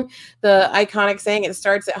say the iconic saying, it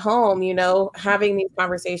starts at home, having these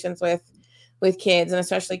conversations with kids, and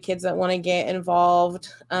especially kids that want to get involved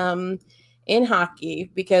in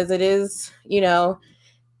hockey, because it is,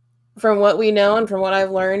 from what we know and from what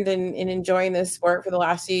I've learned in enjoying this sport for the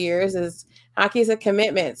last few years, is hockey is a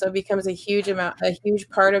commitment. So it becomes a huge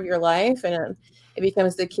part of your life, and it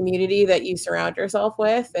becomes the community that you surround yourself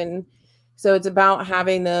with. And so it's about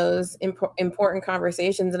having those important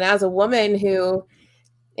conversations. And as a woman who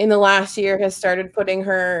in the last year has started putting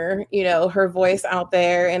her, her voice out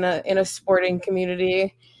there in a sporting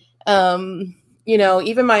community,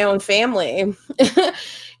 even my own family,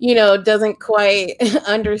 doesn't quite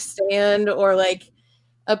understand or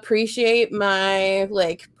appreciate my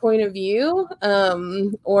point of view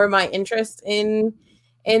or my interest in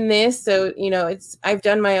this. So I've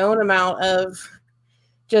done my own amount of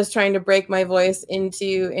just trying to break my voice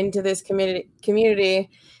into this community.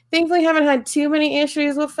 Thankfully, haven't had too many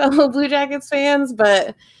issues with fellow Blue Jackets fans,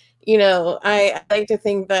 but I like to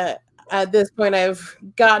think that at this point I've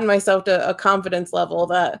gotten myself to a confidence level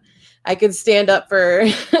that I could stand up for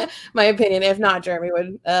my opinion. If not, Jeremy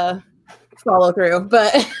would follow through.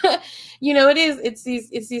 But it's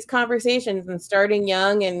these conversations, and starting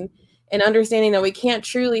young and understanding that we can't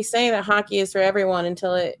truly say that hockey is for everyone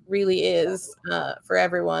until it really is for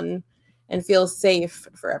everyone and feels safe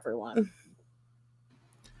for everyone.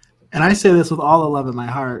 And I say this with all the love in my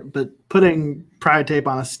heart, but putting Pride tape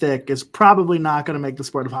on a stick is probably not going to make the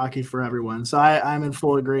sport of hockey for everyone. So I'm in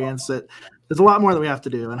full agreement that there's a lot more that we have to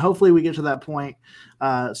do. And hopefully we get to that point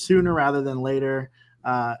sooner rather than later.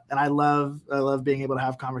 And I love being able to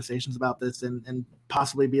have conversations about this and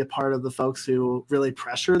possibly be a part of the folks who really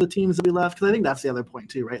pressure the teams that we left. Because I think that's the other point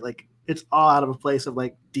too, right? Like, it's all out of a place of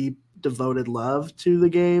deep, devoted love to the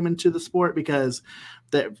game and to the sport, because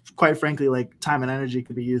that, quite frankly, time and energy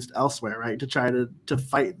could be used elsewhere, right? To try to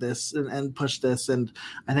fight this and push this. And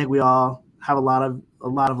I think we all have a lot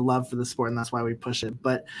of love for the sport, and that's why we push it.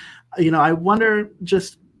 But, I wonder,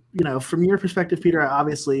 just, from your perspective, Peter,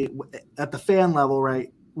 obviously at the fan level,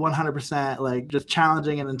 right, 100% just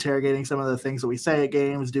challenging and interrogating some of the things that we say at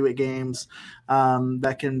games, do at games,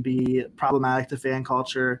 that can be problematic to fan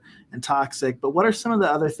culture and toxic. But what are some of the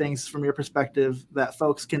other things from your perspective that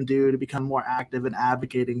folks can do to become more active in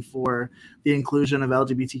advocating for the inclusion of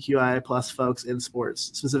LGBTQIA plus folks in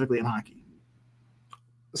sports, specifically in hockey?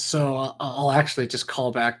 So I'll actually just call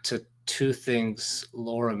back to two things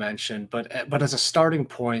Laura mentioned, but as a starting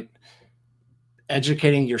point,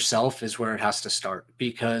 educating yourself is where it has to start,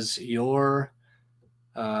 because and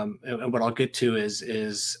what I'll get to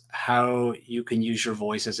is how you can use your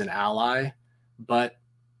voice as an ally, but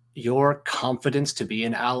your confidence to be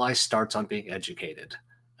an ally starts on being educated.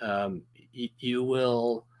 You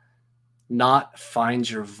will not find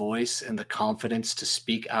your voice and the confidence to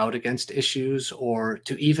speak out against issues, or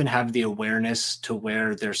to even have the awareness to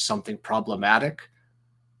where there's something problematic,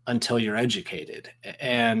 until you're educated.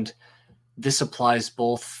 And this applies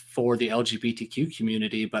both for the LGBTQ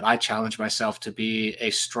community, but I challenge myself to be a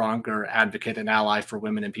stronger advocate and ally for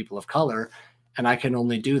women and people of color. And I can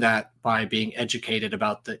only do that by being educated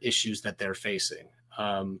about the issues that they're facing.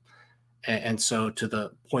 And so, to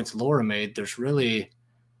the points Laura made, there's really,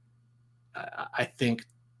 I think,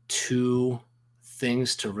 two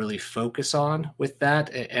things to really focus on with that.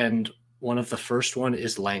 And one of the first one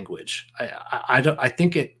is language. I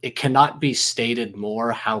think it cannot be stated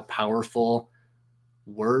more how powerful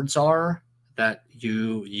words are that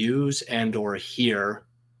you use and or hear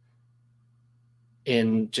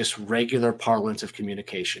in just regular parlance of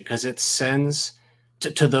communication, because it sends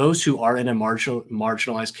to those who are in a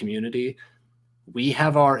marginalized community, we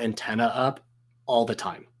have our antenna up all the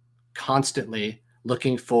time, constantly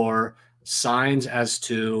looking for signs as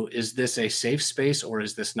to, is this a safe space or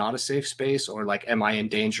is this not a safe space? Or like, am I in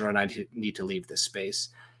danger and I need to leave this space?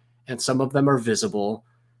 And some of them are visible.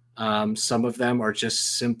 Some of them are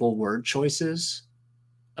just simple word choices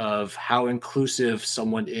of how inclusive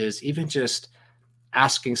someone is, even just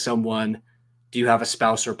asking someone, do you have a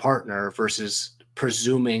spouse or partner, versus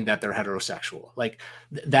presuming that they're heterosexual. Like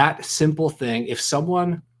that simple thing. If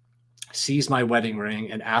someone sees my wedding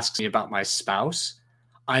ring and asks me about my spouse,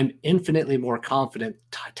 I'm infinitely more confident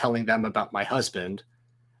telling them about my husband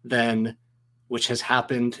than, which has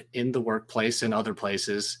happened in the workplace and other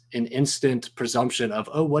places, an instant presumption of,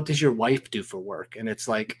 oh, what does your wife do for work? And it's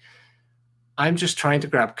like, I'm just trying to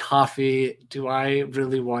grab coffee. Do I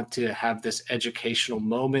really want to have this educational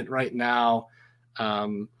moment right now?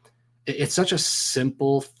 It's such a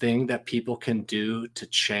simple thing that people can do to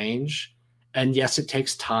change. And yes, it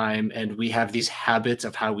takes time, and we have these habits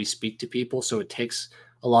of how we speak to people. So it takes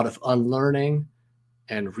a lot of unlearning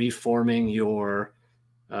and reforming your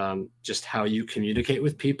just how you communicate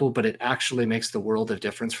with people, but it actually makes the world of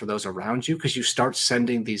difference for those around you, because you start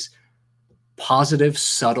sending these positive,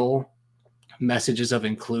 subtle messages of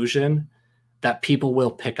inclusion that people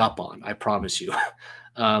will pick up on, I promise you.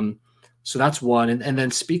 So that's one. And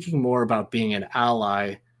then speaking more about being an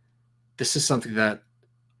ally, this is something that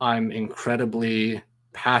I'm incredibly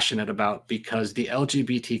passionate about, because the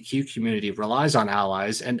LGBTQ community relies on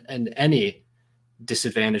allies, and any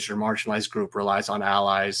disadvantaged or marginalized group relies on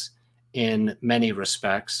allies in many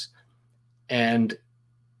respects. And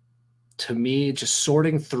to me, just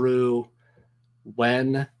sorting through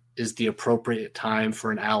when is the appropriate time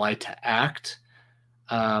for an ally to act,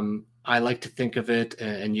 I like to think of it,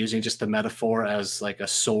 and using just the metaphor, as like a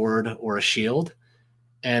sword or a shield.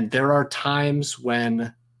 And there are times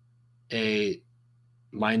when a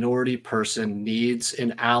minority person needs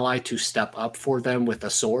an ally to step up for them with a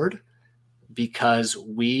sword, because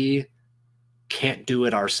we can't do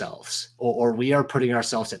it ourselves, or we are putting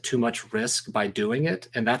ourselves at too much risk by doing it.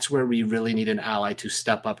 And that's where we really need an ally to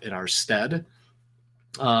step up in our stead.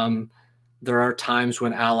 There are times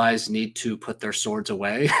when allies need to put their swords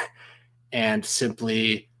away and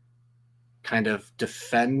simply kind of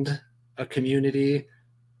defend a community,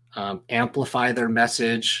 amplify their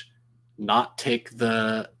message, not take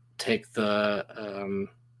the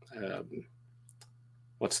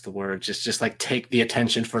what's the word? Just like take the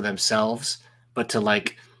attention for themselves, but to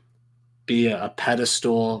like be a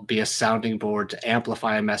pedestal, be a sounding board to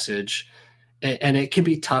amplify a message. And it can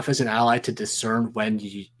be tough as an ally to discern when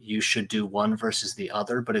you should do one versus the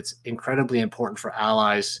other, but it's incredibly important for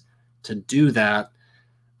allies to do that.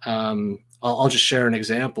 I'll just share an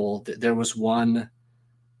example. There was one,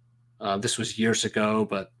 this was years ago,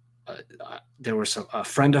 but there was a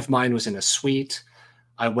friend of mine was in a suite.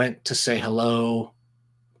 I went to say hello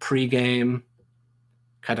pre-game,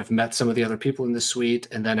 kind of met some of the other people in the suite.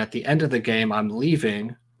 And then at the end of the game, I'm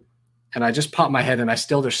leaving, and I just pop my head, and I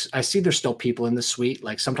see there's still people in the suite.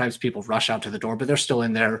 Like sometimes people rush out to the door, but they're still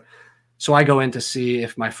in there. So I go in to see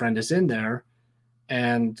if my friend is in there.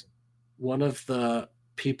 And one of the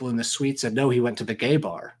people in the suite said, no, he went to the gay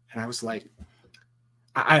bar. And I was like,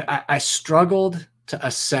 I struggled to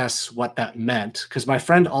assess what that meant, because my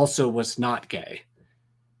friend also was not gay.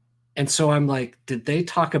 And so I'm like, did they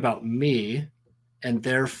talk about me, and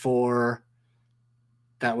therefore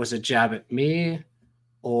that was a jab at me?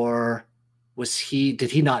 Or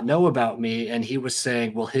did he not know about me, and he was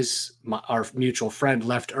saying, well, our mutual friend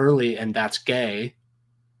left early and that's gay?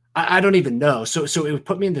 I don't even know. So it would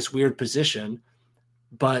put me in this weird position,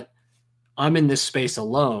 but I'm in this space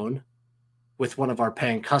alone with one of our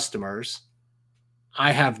paying customers.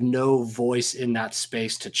 I have no voice in that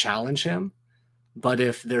space to challenge him. But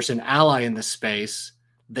if there's an ally in the space,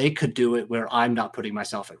 they could do it where I'm not putting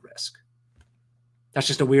myself at risk. That's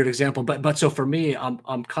just a weird example. But so for me,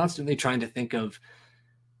 I'm constantly trying to think of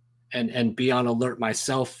and be on alert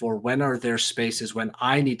myself for when are there spaces when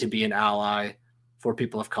I need to be an ally for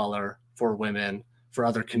people of color, for women, for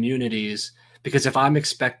other communities. Because if I'm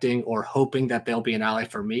expecting or hoping that they'll be an ally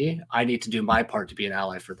for me, I need to do my part to be an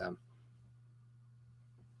ally for them.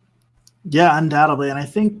 Yeah, undoubtedly. And I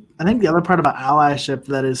think the other part about allyship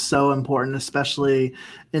that is so important, especially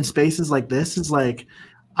in spaces like this, is like,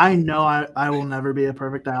 I know I will never be a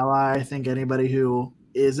perfect ally. I think anybody who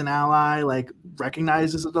is an ally like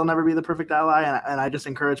recognizes that they'll never be the perfect ally. And I just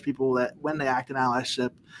encourage people that when they act in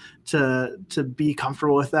allyship to be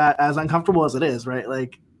comfortable with that, as uncomfortable as it is, right?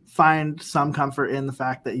 Like find some comfort in the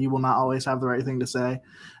fact that you will not always have the right thing to say,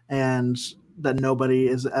 and that nobody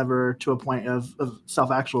is ever to a point of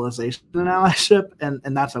self-actualization in allyship,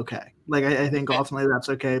 and that's okay. Like I think ultimately that's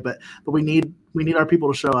okay, but we need our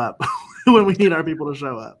people to show up when we need our people to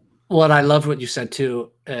show up. Well, and I loved what you said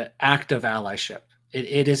too, active allyship.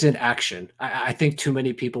 It isn't action. I think too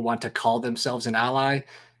many people want to call themselves an ally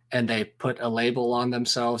and they put a label on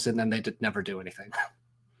themselves and then they never do anything.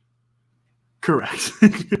 Correct.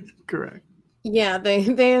 Correct. Yeah,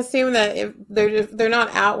 they assume that if they're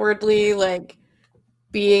not outwardly like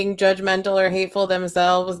being judgmental or hateful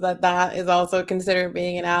themselves, that is also considered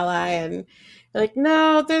being an ally. And like,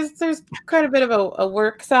 no, there's quite a bit of a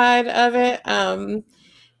work side of it. And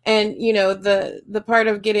you know, the part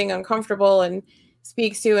of getting uncomfortable and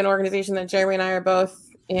speaks to an organization that Jeremy and I are both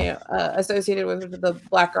associated with, the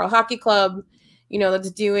Black Girl Hockey Club, you know,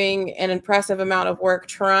 that's doing an impressive amount of work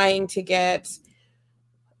trying to get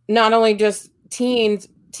not only just teams,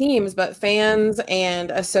 but fans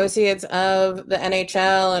and associates of the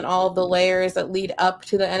NHL and all of the layers that lead up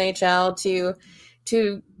to the NHL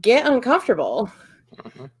to get uncomfortable,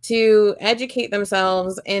 to educate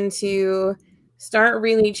themselves, and to start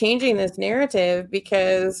really changing this narrative,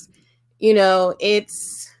 because, you know,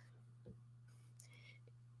 it's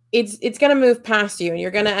going to move past you and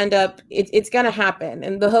you're going to end up, it's going to happen.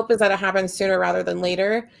 And the hope is that it happens sooner rather than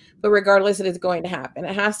later, but regardless, it is going to happen.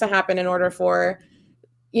 It has to happen in order for,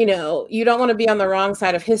 you know, you don't want to be on the wrong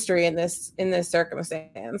side of history in this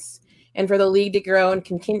circumstance. And for the league to grow and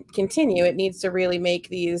continue, it needs to really make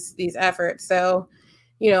these efforts. So,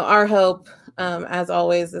 you know, our hope, as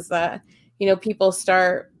always, is that, you know, people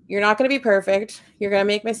start, you're not going to be perfect. You're going to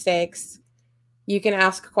make mistakes. You can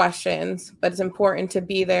ask questions, but it's important to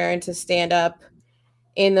be there and to stand up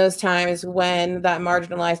in those times when that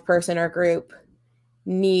marginalized person or group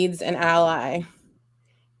needs an ally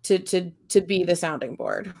to be the sounding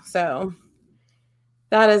board. So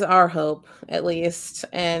that is our hope, at least.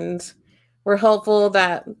 And we're hopeful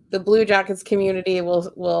that the Blue Jackets community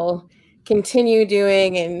will continue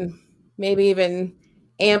doing, and maybe even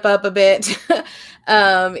amp up a bit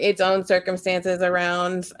its own circumstances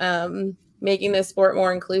around making this sport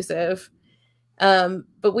more inclusive.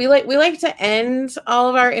 But we like to end all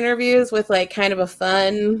of our interviews with like kind of a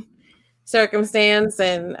fun circumstance,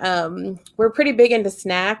 and we're pretty big into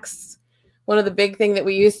snacks. One of the big things that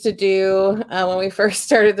we used to do when we first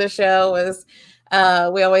started the show was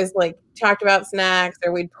we always like talked about snacks,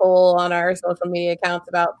 or we'd poll on our social media accounts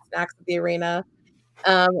about snacks at the arena.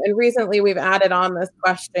 And recently we've added on this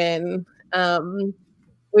question,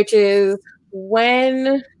 which is,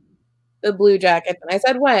 when the Blue Jackets, and I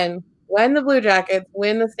said when the Blue Jackets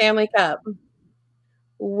win the Stanley Cup,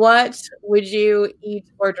 what would you eat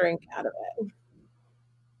or drink out of it?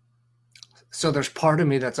 So there's part of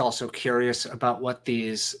me that's also curious about what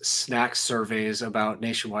these snack surveys about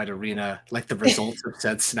Nationwide Arena, like the results of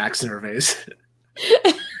said snack surveys.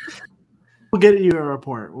 We'll get you a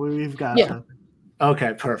report. We've got yeah.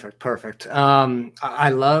 Okay, perfect. I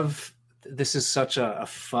love, this is such a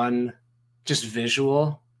fun, just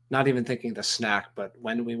visual, not even thinking the snack, but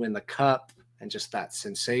when we win the cup and just that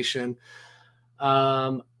sensation.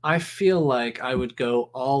 I feel like I would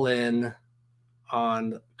go all in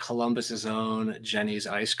on Columbus's own Jenny's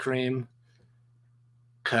ice cream,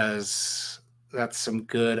 because that's some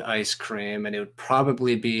good ice cream, and it would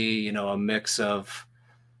probably be, you know, a mix of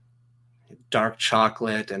dark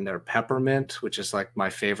chocolate and their peppermint, which is like my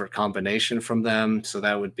favorite combination from them. So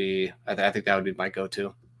that would be, I think that would be my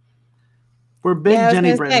go-to. We're big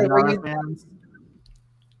Jenny Britton fans.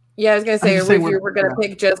 Yeah, I was gonna say, if you were gonna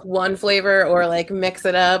pick just one flavor, or like mix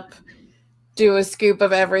it up, do a scoop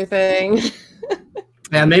of everything.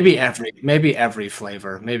 Yeah, maybe every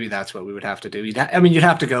flavor. Maybe that's what we would have to do. You'd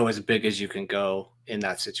have to go as big as you can go in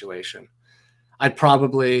that situation. I'd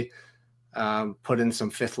probably put in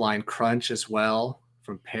some Fifth Line Crunch as well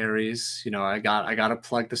from Perry's. You know, I got to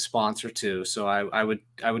plug the sponsor too. So I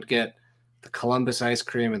would get the Columbus ice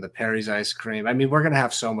cream and the Perry's ice cream. I mean, we're gonna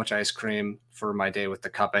have so much ice cream for my day with the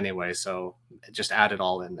cup anyway, so just add it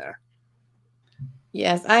all in there.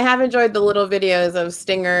 Yes, I have enjoyed the little videos of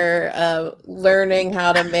Stinger learning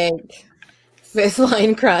how to make Fifth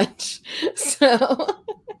Line Crunch. So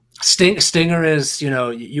Stinger is, you know,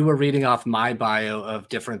 you were reading off my bio of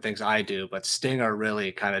different things I do, but Stinger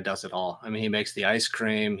really kind of does it all. I mean, he makes the ice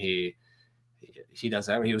cream. He does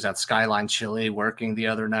that. He was at Skyline Chili working the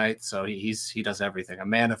other night, so he does everything. A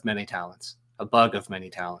man of many talents, a bug of many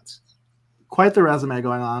talents. Quite the resume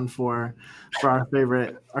going on for our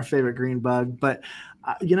favorite green bug. But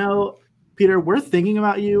you know, Peter, we're thinking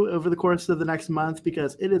about you over the course of the next month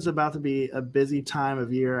because it is about to be a busy time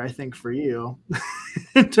of year, I think, for you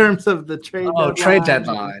in terms of the trade deadline. Trade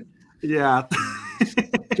deadline. Yeah.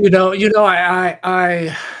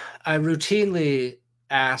 I routinely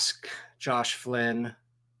ask Josh Flynn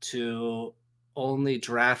to only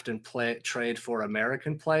draft and trade for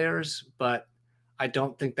American players, but I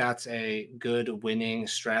don't think that's a good winning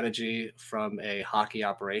strategy from a hockey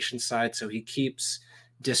operations side. So he keeps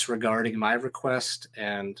disregarding my request,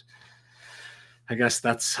 and I guess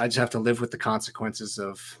I just have to live with the consequences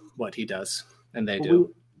of what he does, and they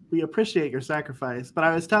do. We appreciate your sacrifice, but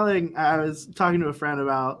I was talking to a friend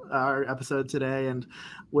about our episode today, and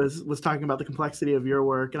was talking about the complexity of your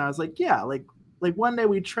work, and I was like, yeah, like one day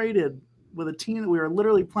we traded with a team that we were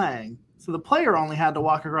literally playing, so the player only had to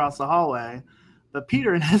walk across the hallway, but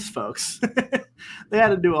Peter and his folks, they had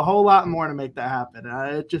to do a whole lot more to make that happen.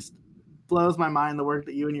 It just blows my mind, the work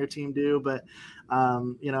that you and your team do, but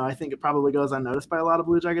I think it probably goes unnoticed by a lot of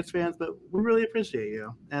Blue Jackets fans, but we really appreciate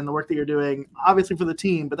you and the work that you're doing, obviously for the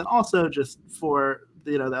team, but then also just for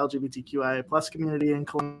the LGBTQIA plus community in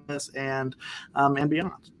Columbus and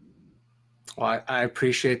beyond. Well, I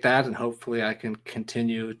appreciate that, and hopefully I can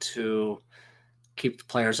continue to keep the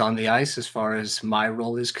players on the ice as far as my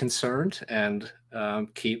role is concerned, and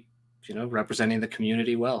keep representing the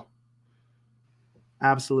community well.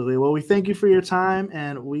 Absolutely. Well, we thank you for your time,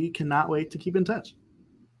 and we cannot wait to keep in touch.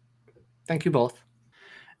 Thank you both.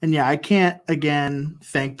 And yeah, I can't again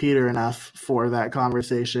thank Peter enough for that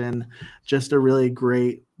conversation. Just a really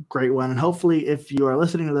great one. And hopefully if you are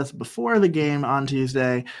listening to this before the game on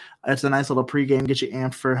Tuesday, it's a nice little pregame, get you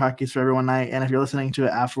amped for Hockey's for Everyone night. And if you're listening to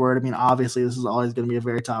it afterward, I mean, obviously this is always going to be a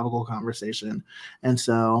very topical conversation. And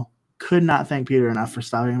so could not thank Peter enough for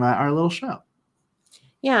stopping by our little show.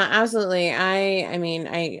 Yeah, absolutely. I mean,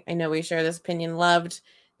 I know we share this opinion. Loved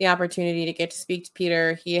the opportunity to get to speak to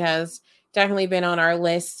Peter. He has definitely been on our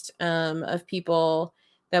list of people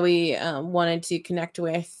that we wanted to connect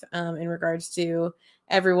with in regards to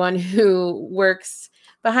everyone who works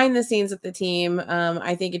behind the scenes with the team.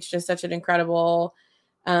 I think it's just such an incredible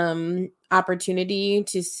opportunity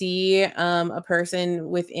to see a person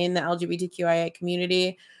within the LGBTQIA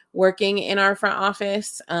community working in our front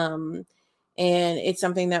office. And it's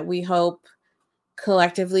something that we hope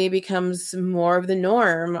collectively becomes more of the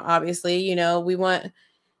norm. Obviously, we want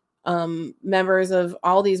members of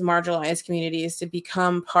all these marginalized communities to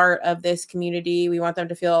become part of this community. We want them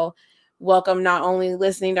to feel welcome, not only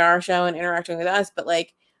listening to our show and interacting with us, but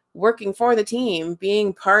like working for the team,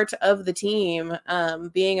 being part of the team,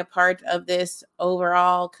 being a part of this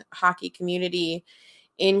overall hockey community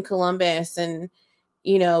in Columbus. And,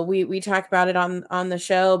 we talk about it on the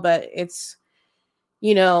show, but it's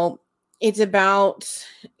about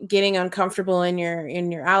getting uncomfortable in your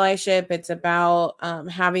allyship. It's about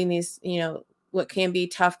having these, what can be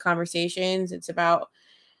tough conversations. It's about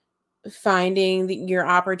finding your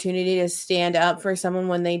opportunity to stand up for someone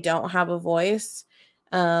when they don't have a voice.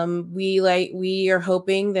 We are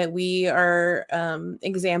hoping that we are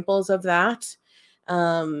examples of that,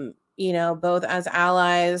 both as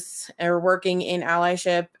allies or working in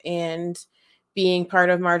allyship and being part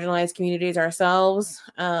of marginalized communities ourselves,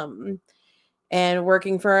 and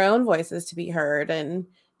working for our own voices to be heard. And,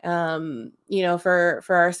 for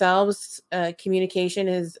ourselves, communication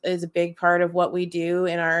is a big part of what we do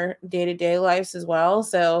in our day-to-day lives as well.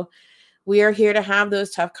 So we are here to have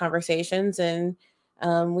those tough conversations, and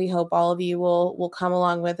we hope all of you will come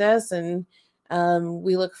along with us. And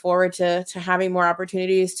we look forward to having more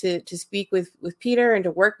opportunities to speak with Peter and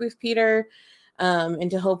to work with Peter, and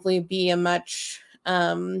to hopefully be a much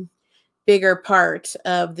bigger part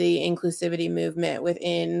of the inclusivity movement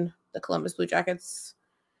within the Columbus Blue Jackets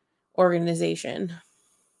organization.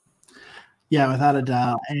 Yeah, without a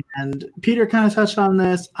doubt. And Peter kind of touched on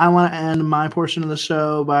this. I want to end my portion of the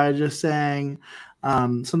show by just saying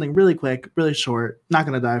something really quick, really short. Not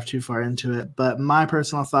going to dive too far into it, but my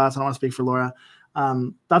personal thoughts, I don't want to speak for Laura.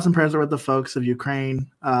 Thoughts and prayers are with the folks of Ukraine.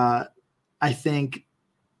 I think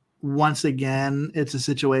once again, it's a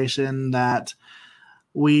situation that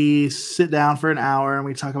we sit down for an hour and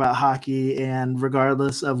we talk about hockey, and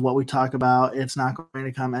regardless of what we talk about, it's not going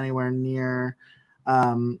to come anywhere near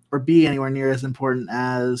or be anywhere near as important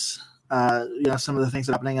as some of the things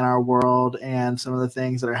that are happening in our world and some of the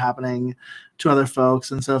things that are happening to other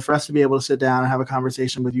folks. And so for us to be able to sit down and have a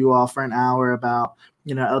conversation with you all for an hour about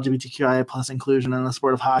LGBTQIA plus inclusion in the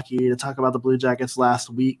sport of hockey, to talk about the Blue Jackets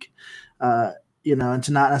last week, and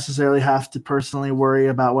to not necessarily have to personally worry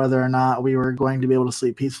about whether or not we were going to be able to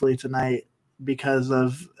sleep peacefully tonight because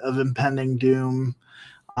of impending doom,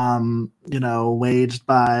 waged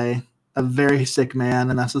by a very sick man,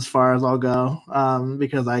 and that's as far as I'll go,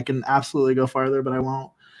 because I can absolutely go farther, but I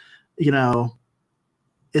won't.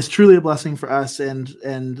 It's truly a blessing for us, and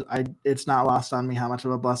it's not lost on me how much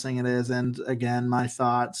of a blessing it is. And again, my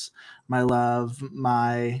thoughts, my love,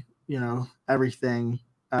 my everything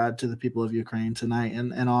to the people of Ukraine tonight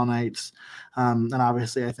and all nights. And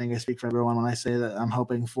obviously, I think I speak for everyone when I say that I'm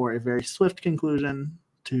hoping for a very swift conclusion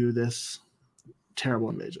to this terrible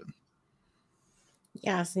invasion.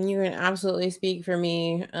 Yes, and you can absolutely speak for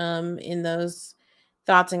me in those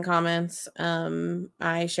thoughts and comments.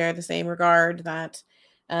 I share the same regard that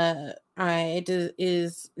it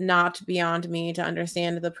is not beyond me to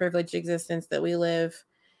understand the privileged existence that we live,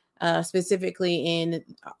 specifically in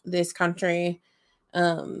this country,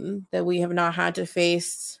 that we have not had to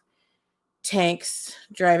face tanks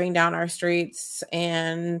driving down our streets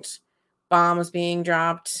and bombs being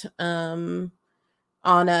dropped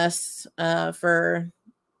on us for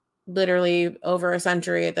literally over a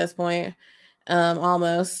century at this point,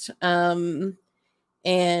 almost. And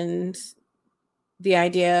the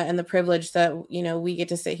idea and the privilege that, we get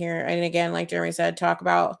to sit here and, again, like Jeremy said, talk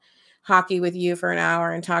about hockey with you for an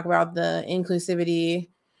hour and talk about the inclusivity,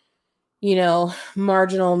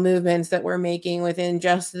 marginal movements that we're making within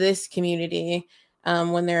just this community,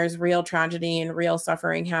 when there's real tragedy and real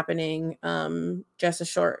suffering happening, just a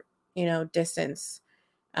short, distance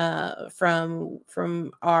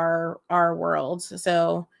from our world.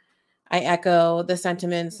 So I echo the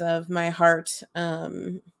sentiments of my heart,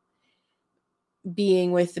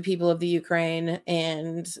 being with the people of the Ukraine,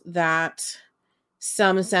 and that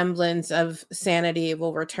some semblance of sanity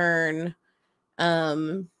will return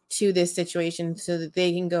to this situation so that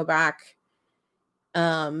they can go back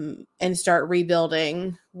and start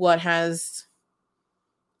rebuilding what has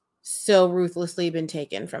so ruthlessly been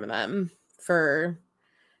taken from them for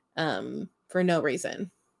no reason.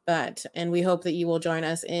 And we hope that you will join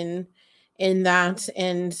us in that,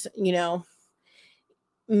 and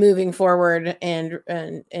moving forward and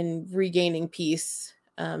regaining peace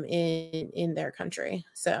in their country.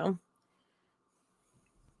 So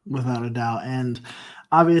without a doubt. And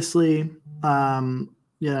obviously,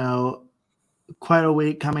 quite a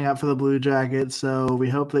week coming up for the Blue Jackets. So we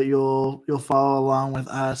hope that you'll follow along with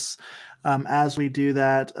us as we do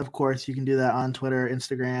that. Of course, you can do that on Twitter,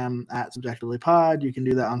 Instagram at SubjectivelyPod. You can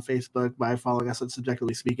do that on Facebook by following us at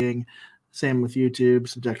Subjectively Speaking. Same with YouTube,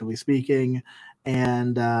 Subjectively Speaking.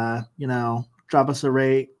 And, drop us a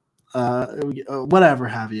rate, whatever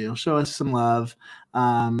have you. Show us some love.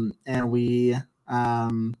 And we,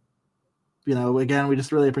 again, we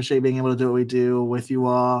just really appreciate being able to do what we do with you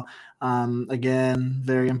all. Again,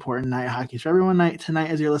 very important night hockey for everyone tonight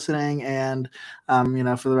as you're listening. And,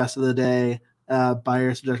 for the rest of the day, buy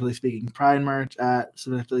your Subjectively Speaking Pride merch at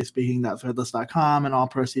subjectivelyspeaking.threadless.com, and all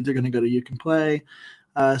proceeds are going to go to You Can Play.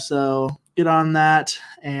 So get on that.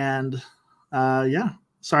 And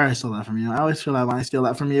sorry I stole that from you. I always feel that when I steal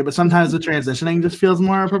that from you, but sometimes the transitioning just feels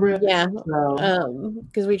more appropriate. Yeah,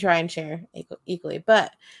 because we try and share equally.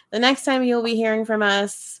 But the next time you'll be hearing from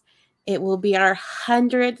us, it will be our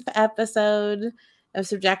 100th episode of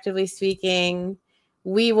Subjectively Speaking.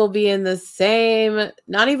 We will be in the same,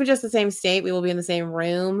 not even just the same state, we will be in the same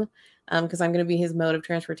room, because I'm going to be his mode of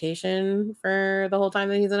transportation for the whole time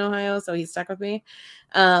that he's in Ohio, so he's stuck with me.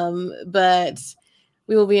 But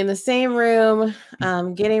we will be in the same room,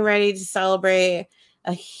 getting ready to celebrate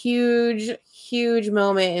a huge, huge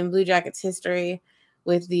moment in Blue Jackets history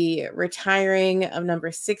with the retiring of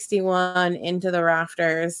number 61 into the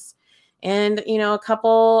rafters. And, a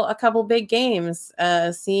couple big games,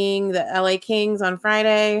 seeing the LA Kings on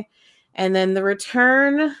Friday, and then the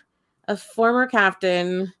return of former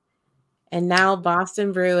captain and now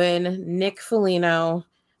Boston Bruin Nick Foligno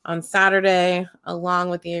on Saturday, along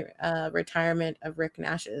with the retirement of Rick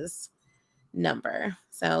Nash's number.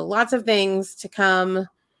 So lots of things to come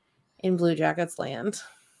in Blue Jackets land.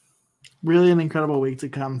 Really an incredible week to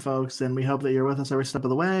come, folks, and we hope that you're with us every step of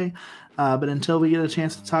the way. But until we get a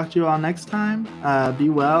chance to talk to you all next time, be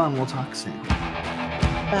well, and we'll talk soon.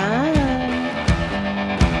 Bye.